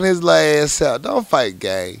motherfucker working his ass out. Don't fight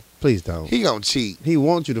Game. Please don't. He gonna cheat. He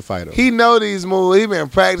wants you to fight him. He know these moves. He been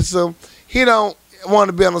practicing them. He don't want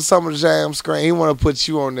to be on the Summer Jam screen. He want to put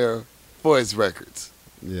you on there for his records.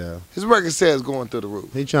 Yeah. His record sales going through the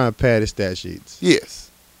roof. He trying to pad his stat sheets.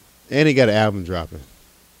 Yes. And he got an album dropping.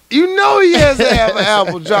 You know he has to have an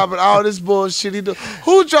album dropping all this bullshit he do.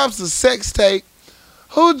 Who drops a sex tape?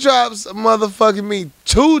 Who drops motherfucking me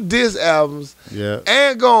 2 diss albums Yeah.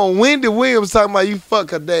 and go on Wendy Williams talking about you fuck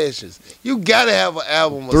Kardashians? You gotta have an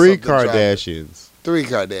album or 3 something dropping. Kardashians. 3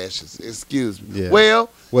 Kardashians. Excuse me. Yeah. Well,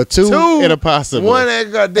 Well, 2 2 impossible. One ain't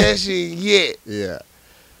Kardashian yet. Yeah.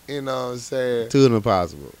 You know what I'm saying? 2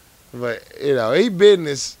 impossible. But, you know, he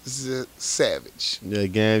business savage. Yeah,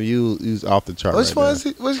 Game, you was off the chart. Which right ones?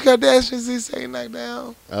 Which Kardashians he say knock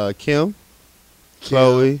down? now. Kim,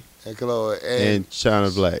 Chloe, And Khloe and China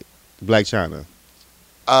Black. Black China.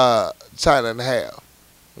 China and a half.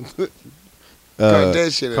 Uh,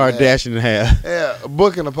 Kardashian and Kardashian and half. Yeah,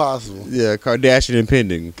 booking impossible. Yeah, Kardashian and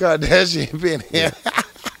pending. Kardashian been here.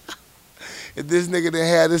 If this nigga didn't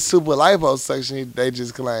have this super liposuction, they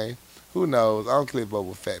just claim. Who knows? I don't clip up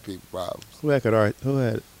with fat people problems. Who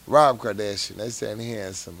had it? Rob Kardashian, they saying he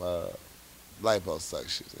had some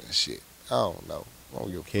liposuctions and shit. I don't know. I don't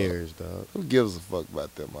give a fuck. Cares, dog. Who gives a fuck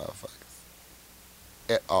about them motherfuckers?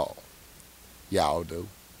 At all. Y'all do.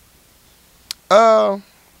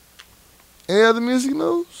 Any other music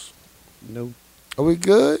news? Nope. Are we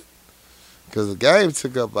good? Because the game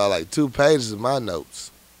took up about like 2 pages of my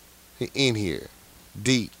notes. In here.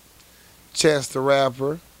 Deep. Chance the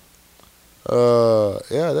Rapper.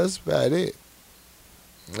 Yeah, that's about it.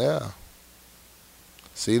 Yeah.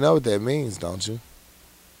 So you know what that means, don't you?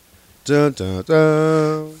 Dun, dun,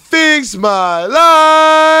 dun. Fix my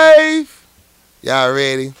life. Y'all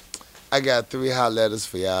ready? I got 3 hot letters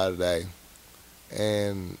for y'all today.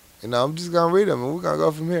 And, I'm just going to read them and we're going to go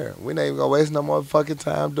from here. We're not even going to waste no more fucking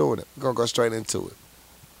time doing it. We're going to go straight into it.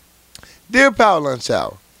 Dear Power Lunch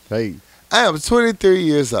Hour, Hey. I am 23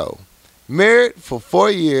 years old, married for 4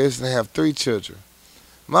 years and have 3 children.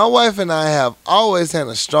 My wife and I have always had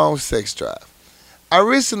a strong sex drive. I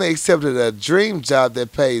recently accepted a dream job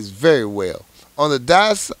that pays very well. On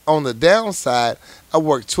the downside, I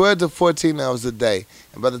work 12 to 14 hours a day,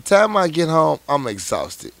 and by the time I get home, I'm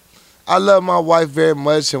exhausted. I love my wife very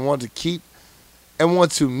much and want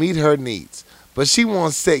to meet her needs, but she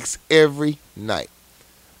wants sex every night.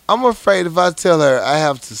 I'm afraid if I tell her I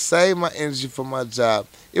have to save my energy for my job,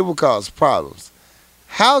 it will cause problems.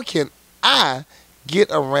 How can I get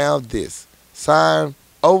around this? Signed,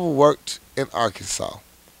 Overworked in Arkansas.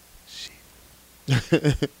 Shit.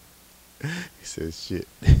 He said shit.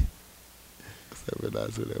 I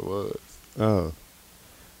realized who that was. Oh.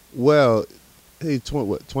 Well, he's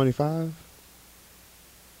 25?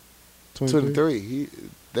 23.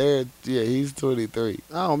 He's 23.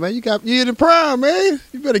 Oh man, you in the prime, man.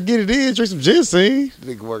 You better get it in, drink some ginseng.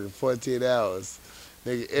 Nigga working 14 hours.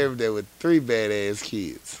 Nigga every day with 3 badass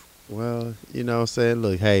kids. Well, you know what I'm saying?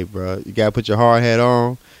 Look, hey, bro, you got to put your hard hat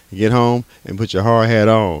on, and get home, and put your hard hat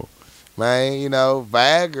on. Man,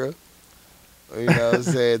 Viagra. You know what I'm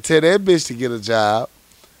saying? Tell that bitch to get a job.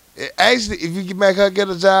 Actually, if you can make her get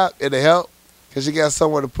a job, it'll help. Because she got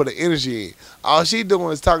somewhere to put her energy in. All she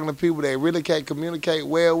doing is talking to people that really can't communicate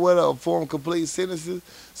well with her or form complete sentences.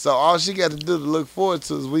 So all she got to do to look forward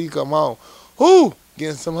to is when you come home. Whoo!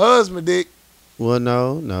 Getting some husband dick. Well,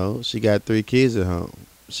 no. She got 3 kids at home.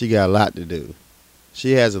 She got a lot to do.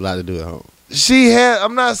 She has a lot to do at home.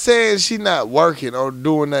 I'm not saying she not working or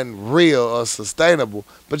doing nothing real or sustainable,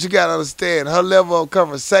 but you got to understand her level of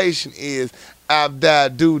conversation is I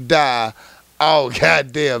die all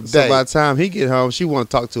goddamn day. So by the time he get home, she want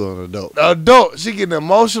to talk to an adult. She getting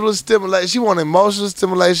emotional stimulation. She want emotional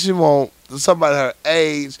stimulation. She want somebody her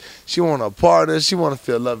age. She want a partner. She want to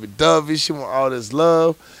feel lovey-dovey. She want all this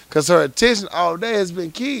love because her attention all day has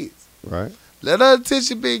been kids. Right. Let her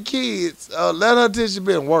attention be kids. Let her attention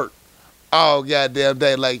be work. All goddamn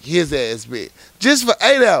day like his ass been. Just for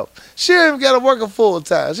 8 hours. She ain't even got to work a full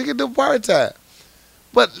time. She can do part time.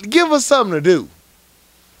 But give her something to do.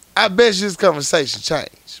 I bet you this conversation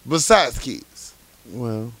changed. Besides kids.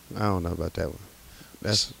 Well, I don't know about that one.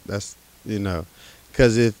 That's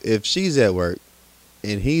because if she's at work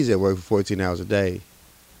and he's at work for 14 hours a day,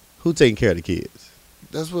 who taking care of the kids?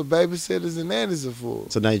 That's what babysitters and nannies are for.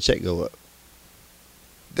 So now your check go up.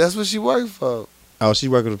 That's what she working for. Oh, she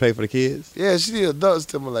working to pay for the kids? Yeah, she need adult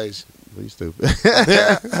stimulation. Well, you stupid.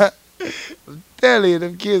 I'm telling you,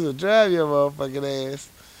 them kids will drive your motherfucking ass.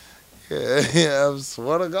 Yeah, I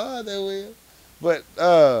swear to God they will. But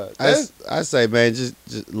I say, man, just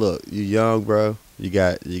look. You young, bro. You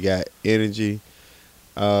got energy.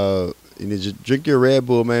 You need to drink your Red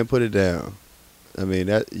Bull, man. Put it down. I mean,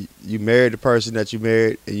 that you married the person that you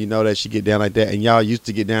married, and you know that she get down like that, and y'all used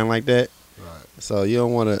to get down like that. right. So you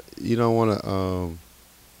don't want to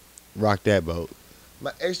rock that boat.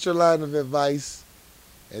 My extra line of advice,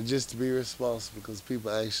 and just to be responsible, because people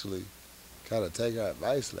actually kind of take our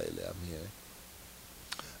advice lately, I'm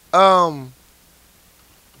hearing.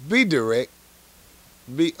 Be direct.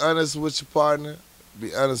 Be honest with your partner.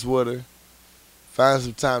 Be honest with her. Find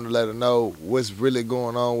some time to let her know what's really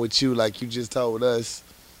going on with you, like you just told us.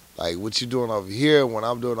 Like what you doing over here, what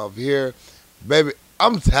I'm doing over here. Baby,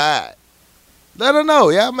 I'm tired. Let her know.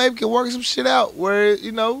 Y'all maybe can work some shit out where,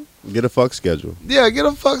 Get a fuck schedule. Yeah, get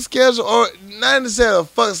a fuck schedule. Or not necessarily a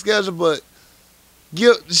fuck schedule, but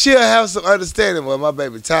she'll have some understanding. Well, my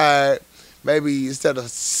baby tired. Maybe instead of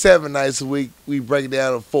 7 nights a week, we break it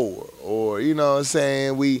down to 4. Or, you know what I'm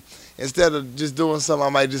saying? Instead of just doing something, I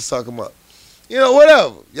might just suck him up.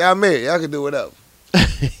 Whatever. Y'all married. Y'all can do whatever.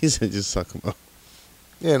 He said just suck him up.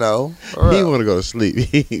 He want to go to sleep.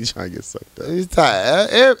 He ain't trying to get sucked up. He's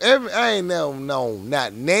tired. I ain't never known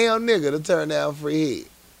not nail nigga to turn down free head.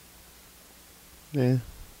 Yeah.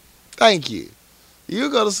 Thank you. You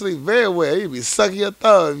go to sleep very well. You be sucking your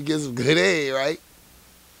thumb if you get some good head, right?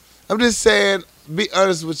 I'm just saying, be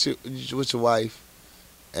honest with your wife,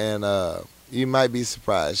 and you might be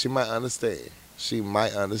surprised. She might understand.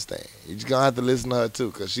 You just gonna have to listen to her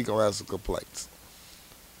too, cause she gonna have some complaints.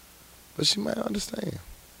 But she might understand.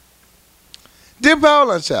 Dear Power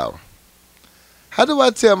Lunch Hour, how do I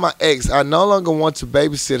tell my ex I no longer want to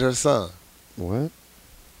babysit her son? What?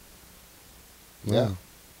 Yeah.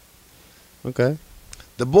 Okay.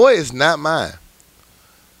 The boy is not mine.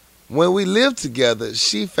 When we lived together,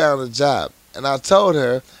 she found a job, and I told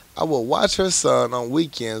her I would watch her son on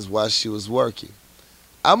weekends while she was working.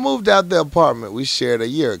 I moved out the apartment we shared a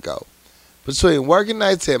year ago. Between working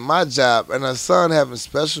nights at my job and her son having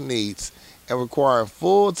special needs and requiring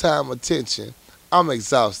full-time attention, I'm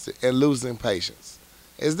exhausted and losing patience.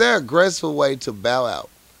 Is there a graceful way to bow out?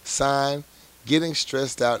 Sign, Getting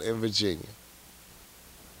Stressed Out in Virginia.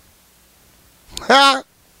 Ha!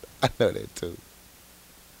 I know that too.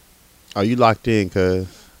 Oh, you locked in, cuz.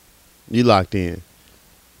 You locked in.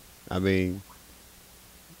 I mean,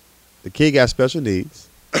 the kid got special needs.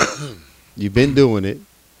 You've been doing it.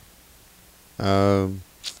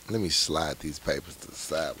 Let me slide these papers to the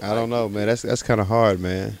side. I don't know, man. That's kind of hard,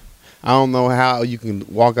 man. I don't know how you can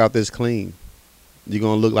walk out this clean. You're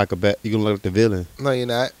gonna look like you're gonna look like the villain. No, you're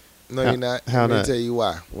not. No, you're not. How Let me not? tell you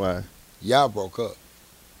why. Why? Y'all broke up.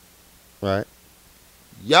 Right.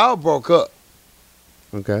 Y'all broke up.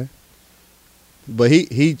 Okay. But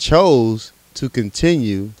he chose to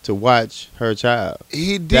continue to watch her child.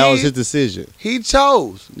 He did. That was his decision. He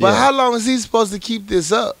chose. But Yeah. how long is he supposed to keep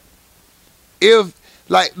this up? If,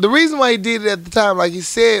 like, the reason why he did it at the time, like he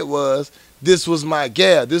said, was this was my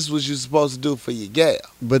gal. This is what you're supposed to do for your gal.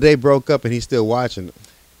 But they broke up and he's still watching them.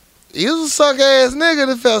 He was a suck ass nigga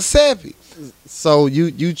that felt sappy. So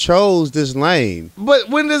you chose this lane. But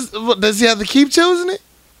does he have to keep choosing it?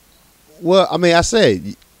 Well, I mean, I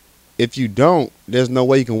said, if you don't, there's no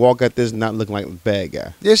way you can walk out this not looking like a bad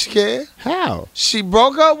guy. Yes, you can. How? She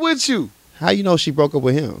broke up with you. How you know she broke up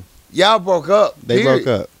with him? Y'all broke up. They period.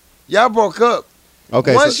 broke up. Y'all broke up.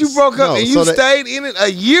 Okay. Once you broke up no, and so you that- stayed in it a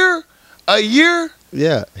year,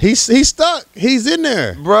 Yeah. He's stuck. He's in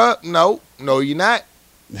there. bruh, no, you're not.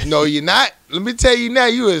 No, you're not. Let me tell you now,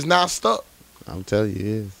 you is not stuck. I'm telling you, he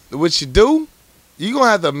is. What you do, you going to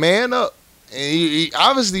have to man up. And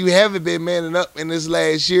obviously, you haven't been manning up in this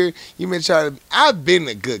last year. You've been trying to. I've been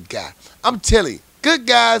a good guy. I'm telling you, good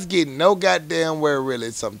guys get no goddamn where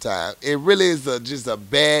really sometimes. It really is just a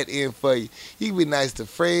bad end for you. You can be nice to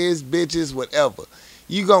friends, bitches, whatever.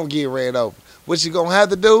 You going to get ran over. What you going to have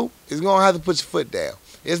to do is going to have to put your foot down.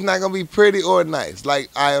 It's not going to be pretty or nice. Like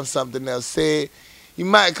I Am Something Else said, you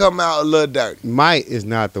might come out a little dirty. Might is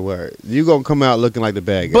not the word. You gonna come out looking like the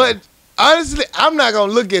bad guy. But honestly, I'm not going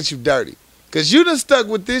to look at you dirty. Because you done stuck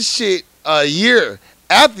with this shit a year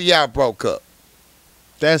after y'all broke up.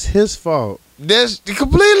 that's his fault. That's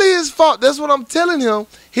completely his fault. That's what I'm telling him.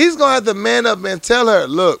 He's going to have to man up and tell her,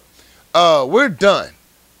 look, we're done.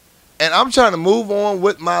 And I'm trying to move on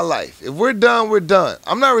with my life. If we're done, we're done.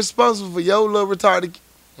 I'm not responsible for your little retarded.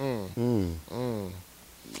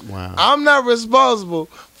 Wow. I'm not responsible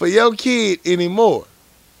for your kid anymore.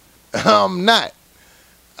 I'm not.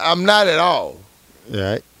 I'm not at all.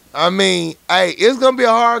 Right. I mean, hey, it's going to be a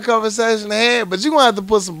hard conversation to have, but you're going to have to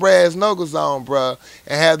put some brass knuckles on, bro,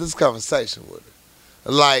 and have this conversation with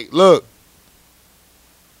her. Like, look,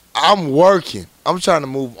 I'm working. I'm trying to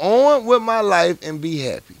move on with my life and be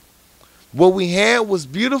happy. What we had was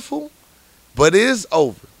beautiful, but it is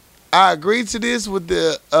over. I agreed to this with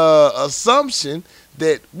the assumption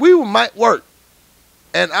that we might work.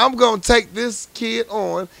 And I'm going to take this kid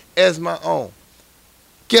on as my own.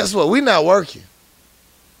 Guess what? We not working.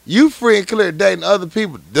 You free and clear dating other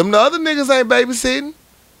people. The other niggas ain't babysitting.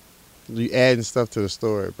 You adding stuff to the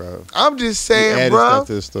story, bro. I'm just You saying, adding bro, stuff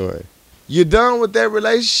to the story. you're done with that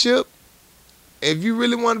relationship. If you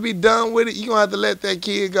really want to be done with it, you're going to have to let that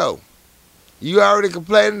kid go. You already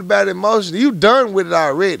complaining about it emotionally. You done with it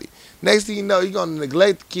already. Next thing you know, you're going to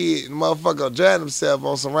neglect the kid and the motherfucker going to drown himself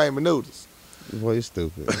on some ramen noodles. Boy, you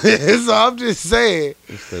stupid. So I'm just saying.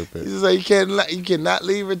 You stupid. You say you cannot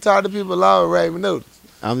leave retarded people alone with ramen noodles.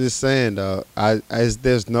 I'm just saying, though,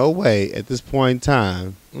 there's no way at this point in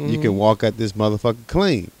time you can walk at this motherfucker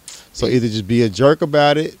clean. So either just be a jerk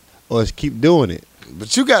about it or just keep doing it.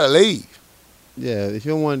 But you got to leave. Yeah, if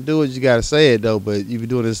you don't want to do it, you got to say it, though. But you've been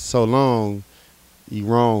doing this so long, you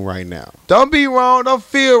wrong right now. Don't be wrong. Don't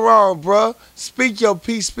feel wrong, bruh. Speak your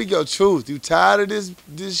peace. Speak your truth. You tired of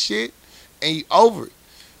this shit and you over it.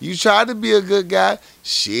 You tried to be a good guy.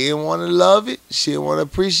 She didn't want to love it. She didn't want to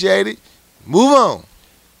appreciate it. Move on.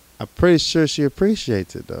 I'm pretty sure she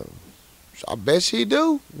appreciates it, though. I bet she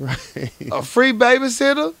do. Right. A free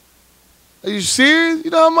babysitter? Are you serious?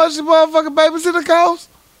 You know how much the motherfucking babysitter costs?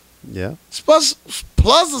 Yeah. Plus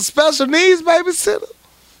a special needs babysitter?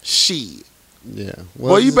 Shit. Yeah.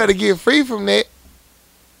 Well, you better get free from that.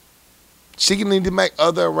 She can need to make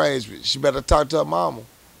other arrangements. She better talk to her mama.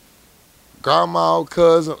 Grandma,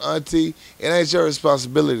 cousin, auntie. It ain't your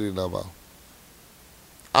responsibility no more.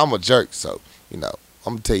 I'm a jerk, so, I'm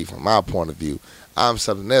going to tell you from my point of view. I'm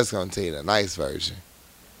something that's going to tell you the nice version.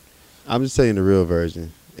 I'm just telling you the real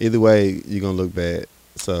version. Either way, you're going to look bad.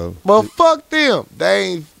 So, But fuck them. They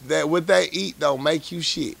ain't that what they eat don't make you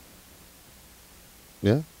shit.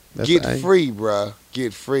 yeah. Get free, bruh.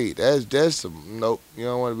 Get free. That's some nope. You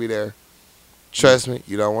don't want to be there. Trust me,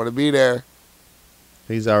 you don't want to be there.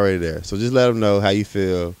 He's already there. So just let him know how you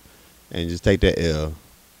feel and just take that L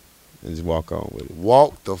and just walk on with it.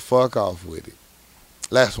 Walk the fuck off with it.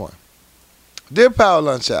 Last one. Dear Power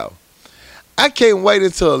Lunch Hour, I can't wait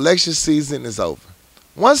until election season is over.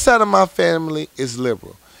 One side of my family is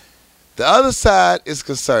liberal. The other side is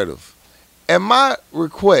conservative. And my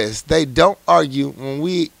request, they don't argue when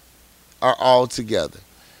we are all together.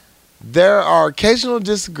 There are occasional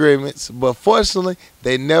disagreements, but fortunately,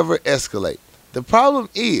 they never escalate. The problem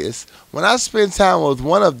is, when I spend time with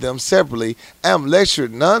one of them separately, I am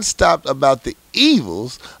lectured nonstop about the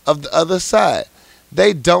evils of the other side.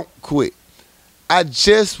 They don't quit. I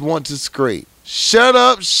just want to scream. Shut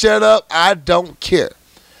up, I don't care.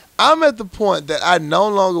 I'm at the point that I no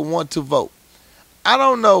longer want to vote. I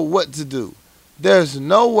don't know what to do. There's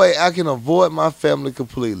no way I can avoid my family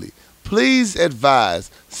completely. Please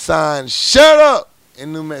advise. Signed, Shut Up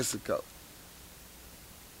in New Mexico.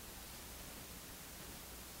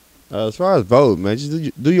 As far as vote, man,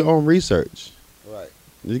 just do your own research. Right.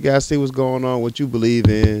 You guys see what's going on, what you believe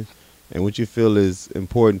in, and what you feel is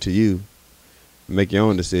important to you. Make your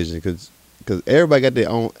own decision, because everybody got their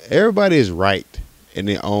own. Everybody is right in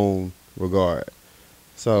their own regard.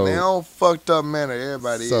 So in their own fucked up manner,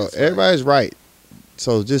 everybody is. So everybody's right.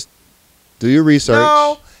 So just do your research.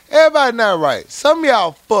 No, everybody not right. Some of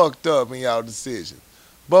y'all fucked up in y'all decisions.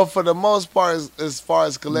 But for the most part, as far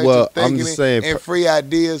as collective thinking and free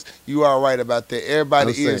ideas, you are right about that.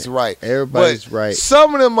 Everybody is right. Everybody's right.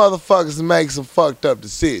 Some of them motherfuckers make some fucked up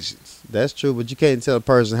decisions. That's true, but you can't tell a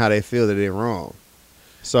person how they feel that they're wrong.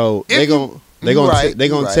 So they're gonna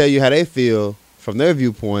tell you how they feel from their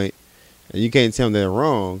viewpoint, and you can't tell them they're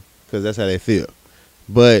wrong because that's how they feel.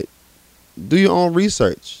 But do your own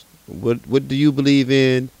research. What do you believe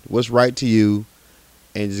in? What's right to you?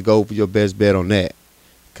 And just go for your best bet on that.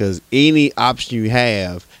 Because any option you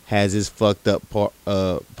have has its fucked up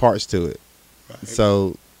parts to it. Right.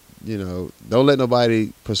 So, don't let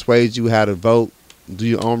nobody persuade you how to vote. Do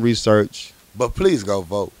your own research. But please go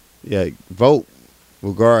vote. Yeah, vote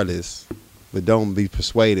regardless. But don't be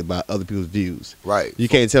persuaded by other people's views. Right. You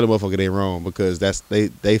can't tell a motherfucker they wrong because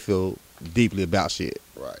they feel deeply about shit.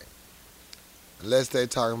 Right. Unless they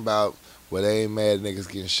talking about they ain't mad niggas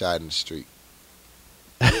getting shot in the street.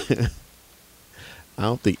 I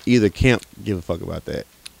don't think either camp give a fuck about that.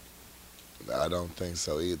 I don't think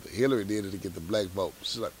so either. Hillary did it to get the black vote.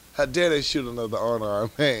 She's like, how dare they shoot another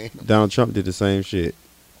unarmed man? Donald Trump did the same shit.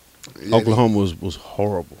 Yeah, Oklahoma was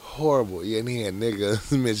horrible. Horrible. Yeah, and he had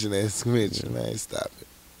niggas mention that mention. Man, stop it.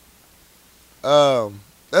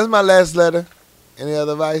 That's my last letter. Any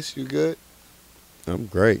other advice? You good? I'm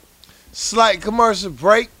great. Slight commercial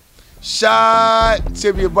break. Shot.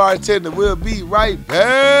 Tip your bartender. We'll be right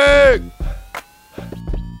back.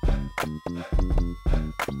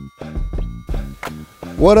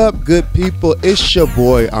 What up, good people? It's your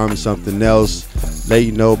boy, I'm Something Else. Let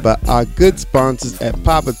you know about our good sponsors at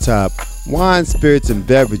Papa Top Wine, Spirits, and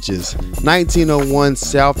Beverages, 1901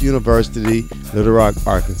 South University, Little Rock,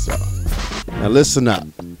 Arkansas. Now listen up.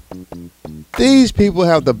 These people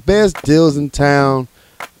have the best deals in town.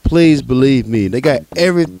 Please believe me. They got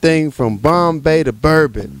everything from Bombay to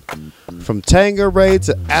bourbon, from Tanqueray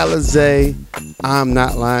to Alizé. I'm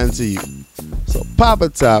not lying to you. So Papa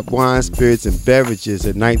Top Wine, Spirits, and Beverages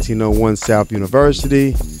at 1901 South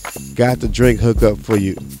University got the drink hookup for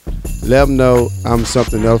you. Let them know I'm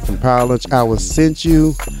Something Else from Power Lunch Hour sent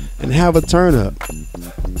you, and have a turn up.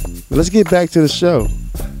 But let's get back to the show.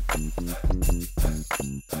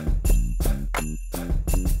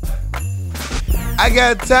 I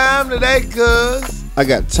got time today, cuz. I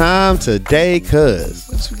got time today, cuz.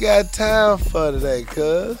 What you got time for today,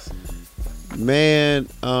 cuz? Man,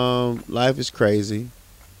 life is crazy.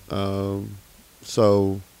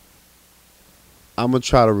 So I'm gonna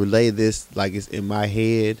try to relay this like it's in my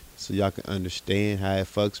head so y'all can understand how it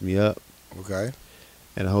fucks me up. Okay.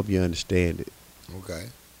 And I hope you understand it. Okay.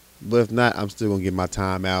 But if not, I'm still gonna get my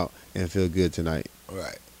time out and feel good tonight. All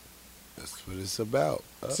right. That's what it's about.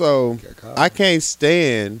 So I can't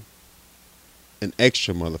stand an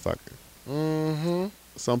extra motherfucker. Mm-hmm.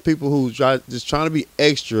 Some people who just trying to be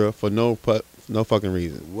extra for no fucking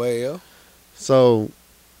reason. Well, so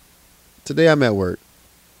today I'm at work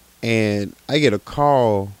and I get a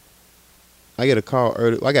call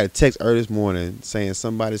early. I got a text early this morning saying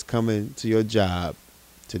somebody's coming to your job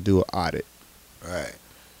to do an audit. Right.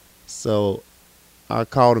 So I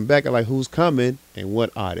called him back. I'm like, who's coming and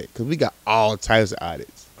what audit? Because we got all types of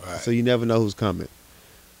audits. Right. So you never know who's coming.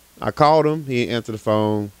 I called him. He didn't answer the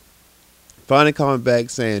phone. Finally calling back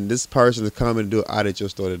saying, this person is coming to do an audit at your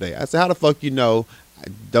store today. I said, how the fuck you know?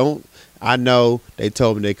 I know they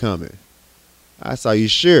told me they coming. I said, are you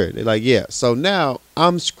sure? They're like, yeah. So now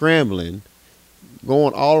I'm scrambling,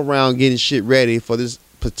 going all around getting shit ready for this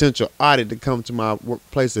potential audit to come to my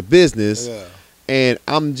place of business. Yeah. And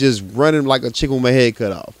I'm just running like a chicken with my head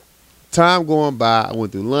cut off. Time going by. I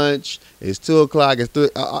went through lunch. It's 2 o'clock. It's 3.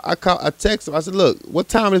 I text them. I said, look, what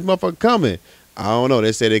time is this motherfucker coming? I don't know.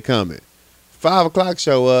 They say they coming. 5 o'clock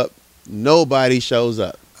show up. Nobody shows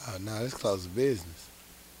up. Oh, no, let's close the business.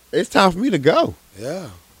 It's time for me to go. Yeah.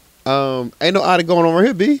 Ain't no audit going on over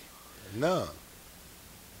here, B. No.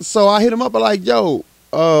 So I hit him up. I'm like, yo,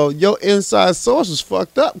 your inside source was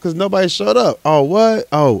fucked up because nobody showed up. Oh, what?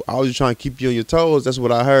 Oh, I was just trying to keep you on your toes. That's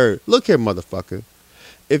what I heard. Look here, motherfucker.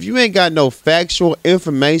 If you ain't got no factual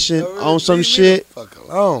information on some shit, fuck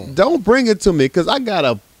alone. don't bring it to me because I got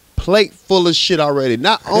a plate full of shit already.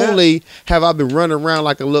 Not only have I been running around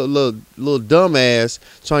like a little dumbass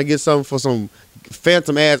trying to get something for some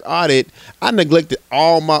phantom ass audit, I neglected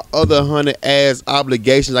all my other 100 ass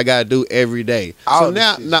obligations I gotta do every day. All So this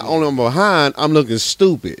now, shit, not man. only I'm behind, I'm looking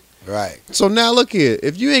stupid. Right. So now look here,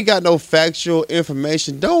 if you ain't got no factual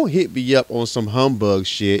information, don't hit me up on some humbug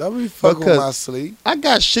shit. Don't be fucking with because my sleep. I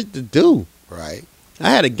got shit to do. Right.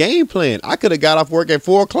 I had a game plan. I could have got off work at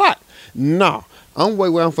 4 o'clock. Nah. I'm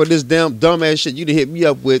waiting for this dumbass shit you to hit me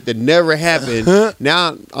up with that never happened.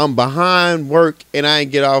 Now I'm behind work and I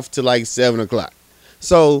ain't get off till like 7 o'clock.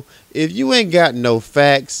 So if you ain't got no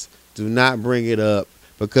facts, do not bring it up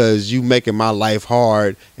because you making my life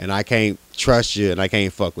hard and I can't trust you and I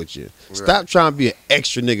can't fuck with you. Right. Stop trying to be an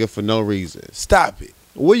extra nigga for no reason. Stop it.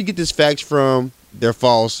 Where you get these facts from? They're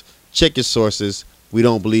false. Check your sources. We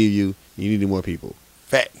don't believe you. You need more people.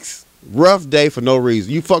 Facts. Rough day for no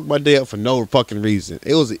reason. You fucked my day up for no fucking reason.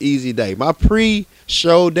 It was an easy day. My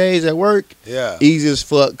pre-show days at work, Yeah. easy as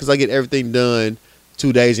fuck because I get everything done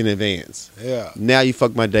 2 days in advance. Yeah. Now you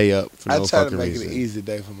fuck my day up for I no try fucking to make reason. it an easy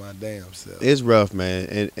day for my damn self. It's rough,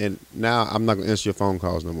 man. And now I'm not gonna answer your phone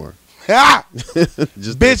calls no more. Ha!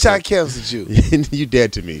 Just Bitch, I canceled you. you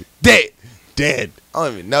dead to me. Dead. Dead. I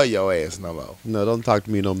don't even know your ass no more. No, don't talk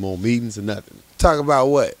to me no more meetings or nothing. Talk about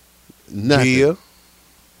what? Nothing. Bill.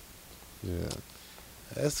 Yeah.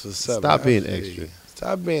 That's what's up. Stop man. being I feel extra. you.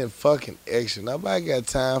 Stop being fucking extra. Nobody got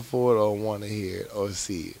time for it or want to hear it or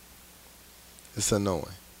see it. It's annoying.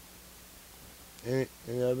 Any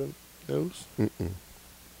other news? Mm-mm.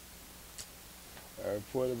 I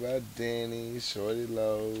report about Danny, Shorty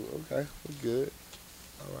Low. Okay, we're good.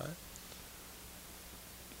 All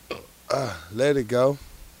right. Let it go.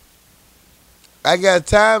 I got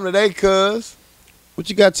time today, cuz. What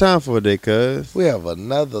you got time for today, cuz? We have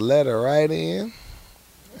another letter right in.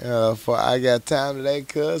 For I got time today,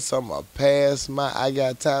 cuz. So I'm going to pass my I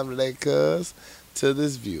got time today, cuz, to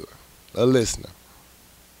this viewer, a listener.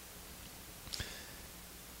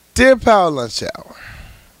 Dear Power Lunch Hour.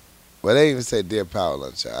 Well, they didn't even say Dear Power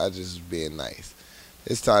Lunch Hour. I just was being nice.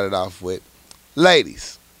 It started off with,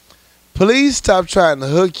 ladies, please stop trying to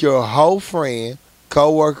hook your whole friend,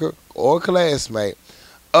 coworker, or classmate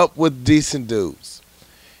up with decent dudes.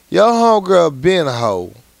 Your homegirl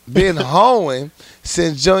been hoeing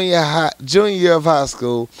since junior year of high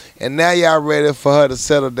school, and now y'all ready for her to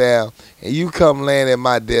settle down, and you come land at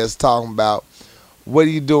my desk talking about what are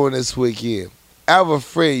you doing this weekend? I have a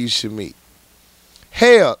friend you should meet.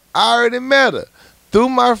 Hell, I already met her through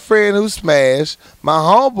my friend who smashed, my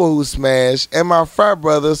homeboy who smashed, and my frat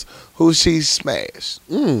brothers who she smashed.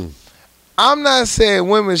 I'm not saying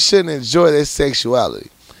women shouldn't enjoy their sexuality.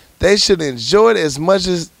 They should enjoy it as much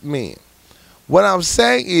as men. What I'm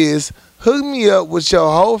saying is, hook me up with your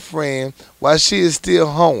whole friend while she is still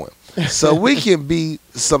hoeing, so we can be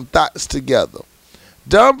some thoughts together.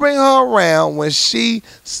 Don't bring her around when she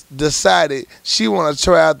decided she want to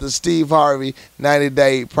try out the Steve Harvey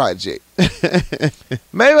 90-day project.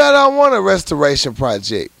 Maybe I don't want a restoration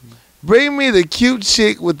project. Bring me the cute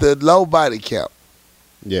chick with the low body count.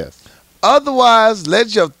 Yes. Otherwise,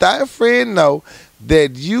 let your thought friend know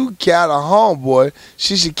that you got a homeboy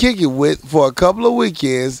she should kick it with for a couple of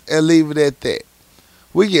weekends and leave it at that.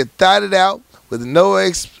 We get thoughted out with no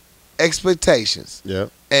expectations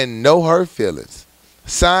Yep. and no hurt feelings.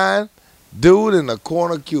 Signed, dude in a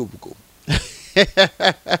corner cubicle.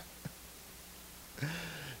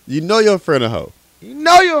 You know your friend a hoe. You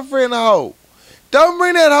know you're a friend of hoe. Don't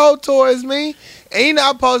bring that hoe towards me. And you know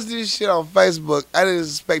I posted this shit on Facebook. I didn't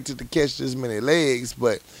expect it to catch this many legs,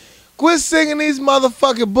 but quit singing these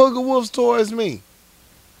motherfucking booger wolves towards me.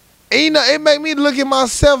 And you know, it make me look at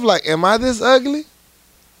myself like, am I this ugly?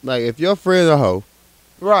 Like, if your friend's a hoe,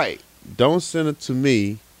 Right. don't send her to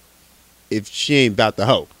me if she ain't about the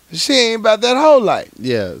hoe. She ain't about that whole life.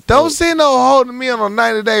 Yeah. Don't send no hoe to me on a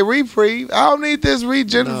 90-day reprieve. I don't need this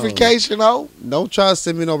regentrification hoe. Don't try to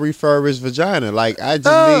send me no refurbished vagina. Like, I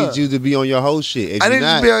just need you to be on your whole shit. If I you're need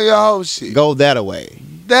not, to be on your whole shit. go that away.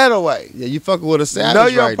 That away. Yeah, you fucking with a savage Know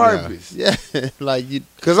your right purpose. now. Yeah, like you.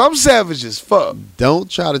 Cause I'm savage as fuck. Don't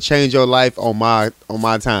try to change your life on my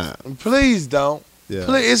time. Please don't. Yeah.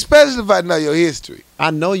 Please, especially if I know your history.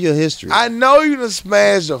 I know your history. I know you done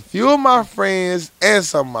smashed a few of my friends and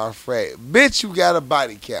some of my friends. Bitch, you got a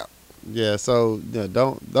body count. Yeah, so yeah,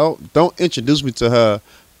 don't introduce me to her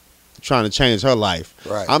trying to change her life.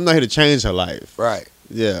 Right. I'm not here to change her life. Right.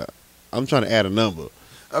 Yeah. I'm trying to add a number.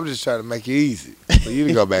 I'm just trying to make it easy for you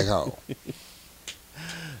to go back home.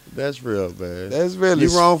 That's real, man. That's really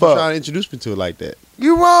You wrong fuck. for trying to introduce me to it like that.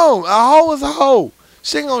 You wrong. A hoe is a hoe.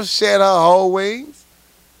 She ain't gonna shed her whole wings.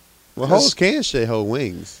 Well, hoes can shed whole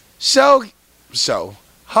wings. Show.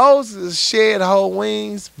 Hoes shed whole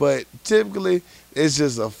wings, but typically it's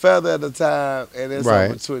just a feather at a time, and it's Right.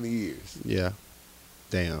 over 20 years. Yeah.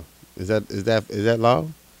 Damn. Is that law?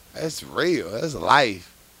 That's real. That's life.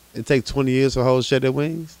 It take 20 years for hoes to shed their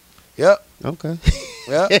wings? Yep. Okay.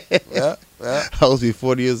 Yep. Hoes be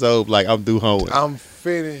 40 years old, like I'm through hoeing. I'm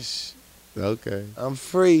finished. Okay. I'm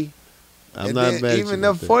free. I'm And not then mad at even you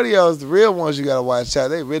them with that. 40-year-olds, the real ones you gotta watch out.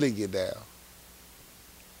 They really get down.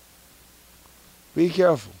 Be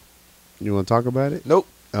careful. You want to talk about it? Nope.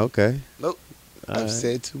 Okay. Nope. All I've right.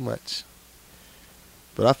 said too much.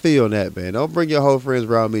 But I feel on that, man. Don't bring your whole friends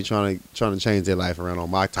around me trying to change their life around on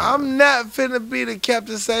my time. I'm not finna be the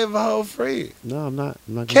Captain Save a whole friend. No, I'm not.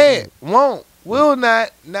 I'm not. Gonna do Can't, it. won't, will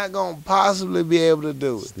not gonna possibly be able to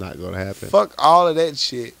do it. It's not gonna happen. Fuck all of that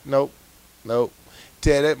shit. Nope.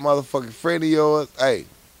 Tell that motherfucking friend of yours, hey,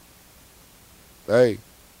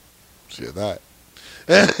 shit, not.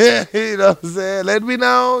 You know what I'm saying? Let me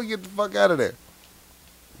know. Get the fuck out of there.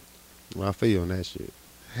 Well, I feel on that shit.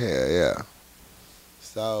 Hell yeah.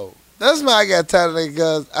 So that's my I got time today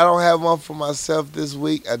because I don't have one for myself this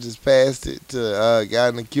week. I just passed it to a guy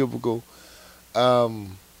in the cubicle.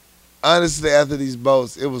 Honestly, after these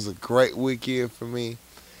boats, it was a great weekend for me.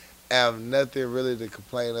 I have nothing really to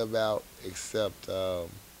complain about except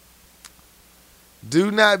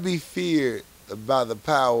do not be feared by the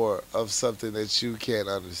power of something that you can't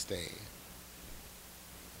understand.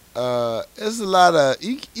 It's a lot of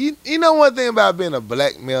you know one thing about being a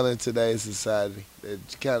black male in today's society that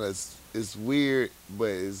kind of it's weird, but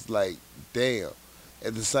it's like damn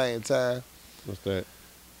at the same time. What's that?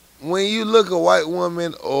 When you look a white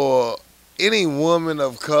woman or any woman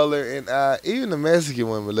of color, and even the Mexican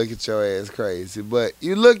women look at your ass crazy, but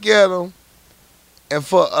you look at them, and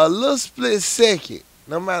for a little split second,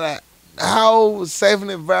 no matter how safe an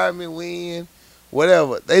environment we in,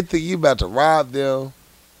 whatever, they think you about to rob them,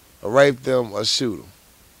 or rape them, or shoot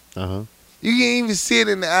them. Uh-huh. You can't even see it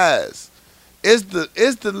in the eyes. It's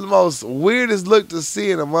the most weirdest look to see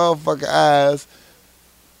in a motherfucking eyes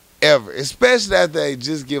ever, especially after they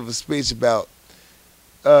just give a speech about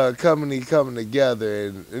company coming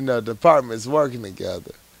together and departments working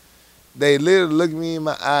together. They literally look me in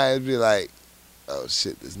my eyes and be like, "Oh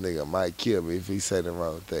shit, this nigga might kill me if he say the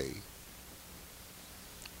wrong thing."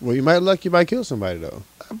 Well, you might kill somebody though.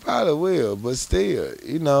 I probably will, but still,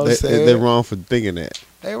 what I'm saying? They're wrong for thinking that.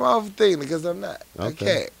 They wrong for thinking because I'm not. I Okay.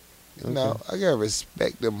 can't. I gotta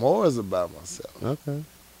respect the morals about myself. Okay.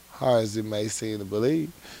 Hard as it may seem to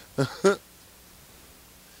believe.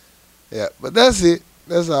 Yeah, but that's it.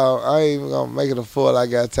 That's all. I ain't even gonna make it a full I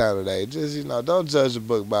got time today. Just, don't judge a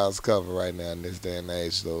book by its cover right now in this day and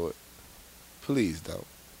age, Lord. Please don't.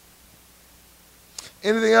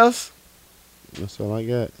 Anything else? That's all I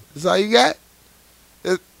got. That's all you got?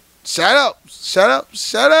 Shut up. Shut up.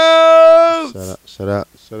 Shut up. Shut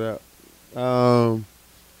out.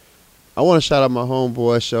 I want to shout out my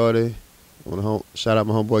homeboy Shorty. I want to shout out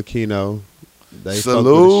my homeboy Keno. They fuck with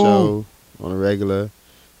the Salute. show on a regular.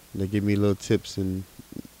 They give me little tips and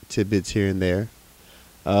tidbits here and there.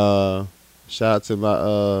 Shout out to my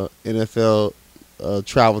NFL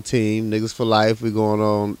travel team, Niggas for Life. We going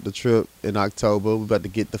on the trip in October. We about to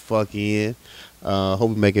get the fuck in. Hope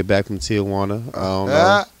we make it back from Tijuana. I don't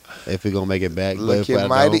know if we gonna make it back. But if Looking I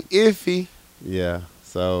mighty don't, iffy. yeah.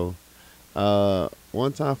 So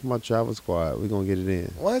one time for my travel squad, we gonna get it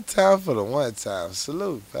in. One time for the one time.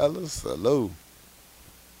 Salute, fellas. Salute.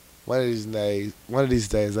 One of these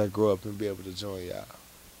days, I grow up and be able to join y'all.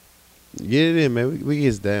 Get it in, man. We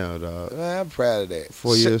gets down, dog. Man, I'm proud of that.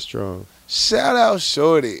 4 years strong. Shout out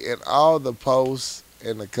Shorty and all the posts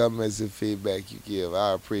and the comments and feedback you give.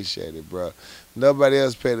 I appreciate it, bro. Nobody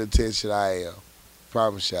else paying attention. I am.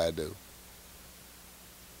 Promise you I do.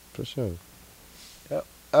 For sure.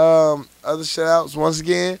 Other shout outs, once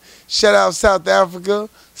again, shout out South Africa,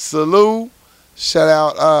 salute. Shout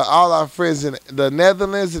out all our friends in the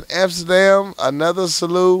Netherlands and Amsterdam, another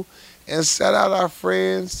salute. And shout out our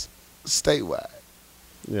friends statewide.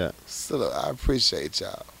 Yeah. Salute. I appreciate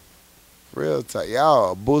y'all. Real tight. Y'all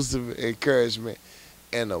are a boost of encouragement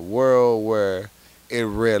in a world where it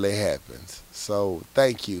rarely happens. So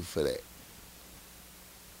thank you for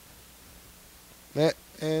that.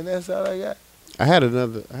 And that's all I got. I had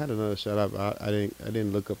another shout out. But I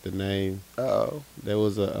didn't look up the name. Uh-oh. There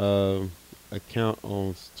was a account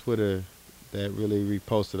on Twitter that really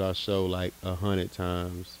reposted our show like 100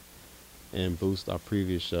 times and boost our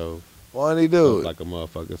previous show. Why did he do it? Like a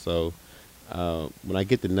motherfucker. So when I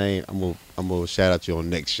get the name, I'm gonna shout out you on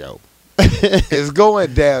next show. It's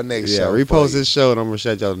going down next show. Yeah, repost this show and I'm gonna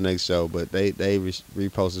shout you out the next show. But they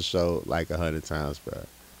repost the show like 100 times, bro.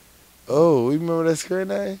 Oh, you remember that screen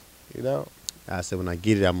name? You know? I said when I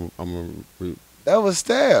get it, I'm gonna. That was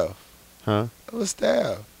Staff. Huh? That was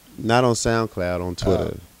Staff. Not on SoundCloud, on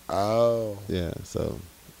Twitter. Oh. Yeah, so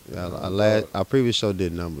our previous show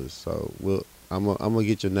did numbers, so I'm gonna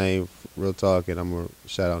get your name, real talk, and I'm gonna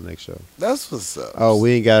shout out next show. That's what's up. Oh,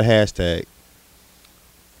 we ain't got a hashtag.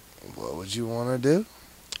 What would you want to do?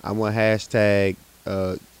 I'm gonna hashtag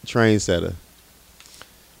train setter.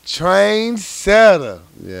 Train setter.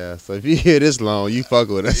 Yeah, so if you hear this long, you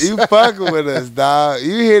fucking with us. You fucking with us, dog.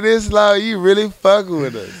 You hear this long, you really fucking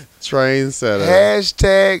with us. Train setter.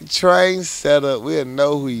 Hashtag train setter. We'll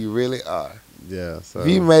know who you really are. Yeah, so If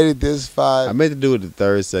you made it this far, I meant to do it the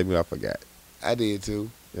third segment. I forgot. I did too.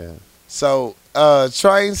 Yeah, So,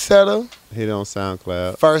 train setter. hit it on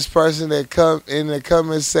SoundCloud. First person that come in the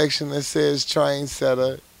comment section that says train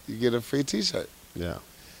setter, you get a free T-shirt. Yeah,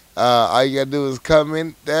 All you gotta do is come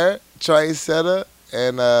in there, train setter,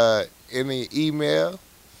 and any email,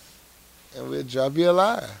 and we'll drop you a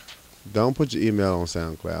line. don't put your email on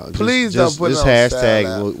SoundCloud. Please just, don't put it just on hashtag.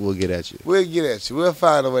 SoundCloud. And we'll get at you. We'll get at you. We'll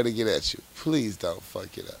find a way to get at you. Please don't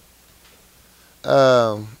fuck it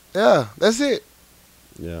up. Yeah, that's it.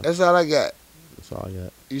 Yeah, That's all I got. that's all I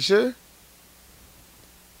got. You sure?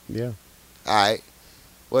 Yeah. All right.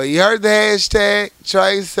 Well, you heard the hashtag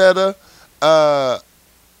train setter.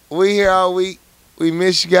 We here all week. We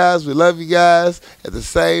miss you guys. We love you guys at the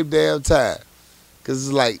same damn time. Cause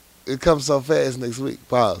it's like it comes so fast next week.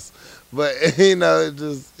 Pause. But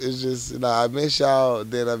it's just I miss y'all.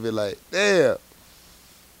 Then I'll be like, damn,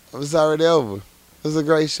 it's already over. It was a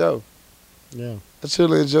great show. Yeah. I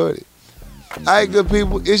truly enjoyed it. All right, good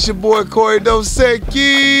people. It's your boy Corey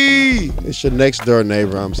Dosecki. It's your next door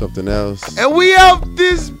neighbor. I'm something else. And we out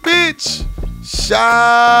this bitch.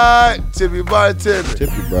 Shot Tippy Bartender. Tip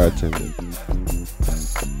your bartender.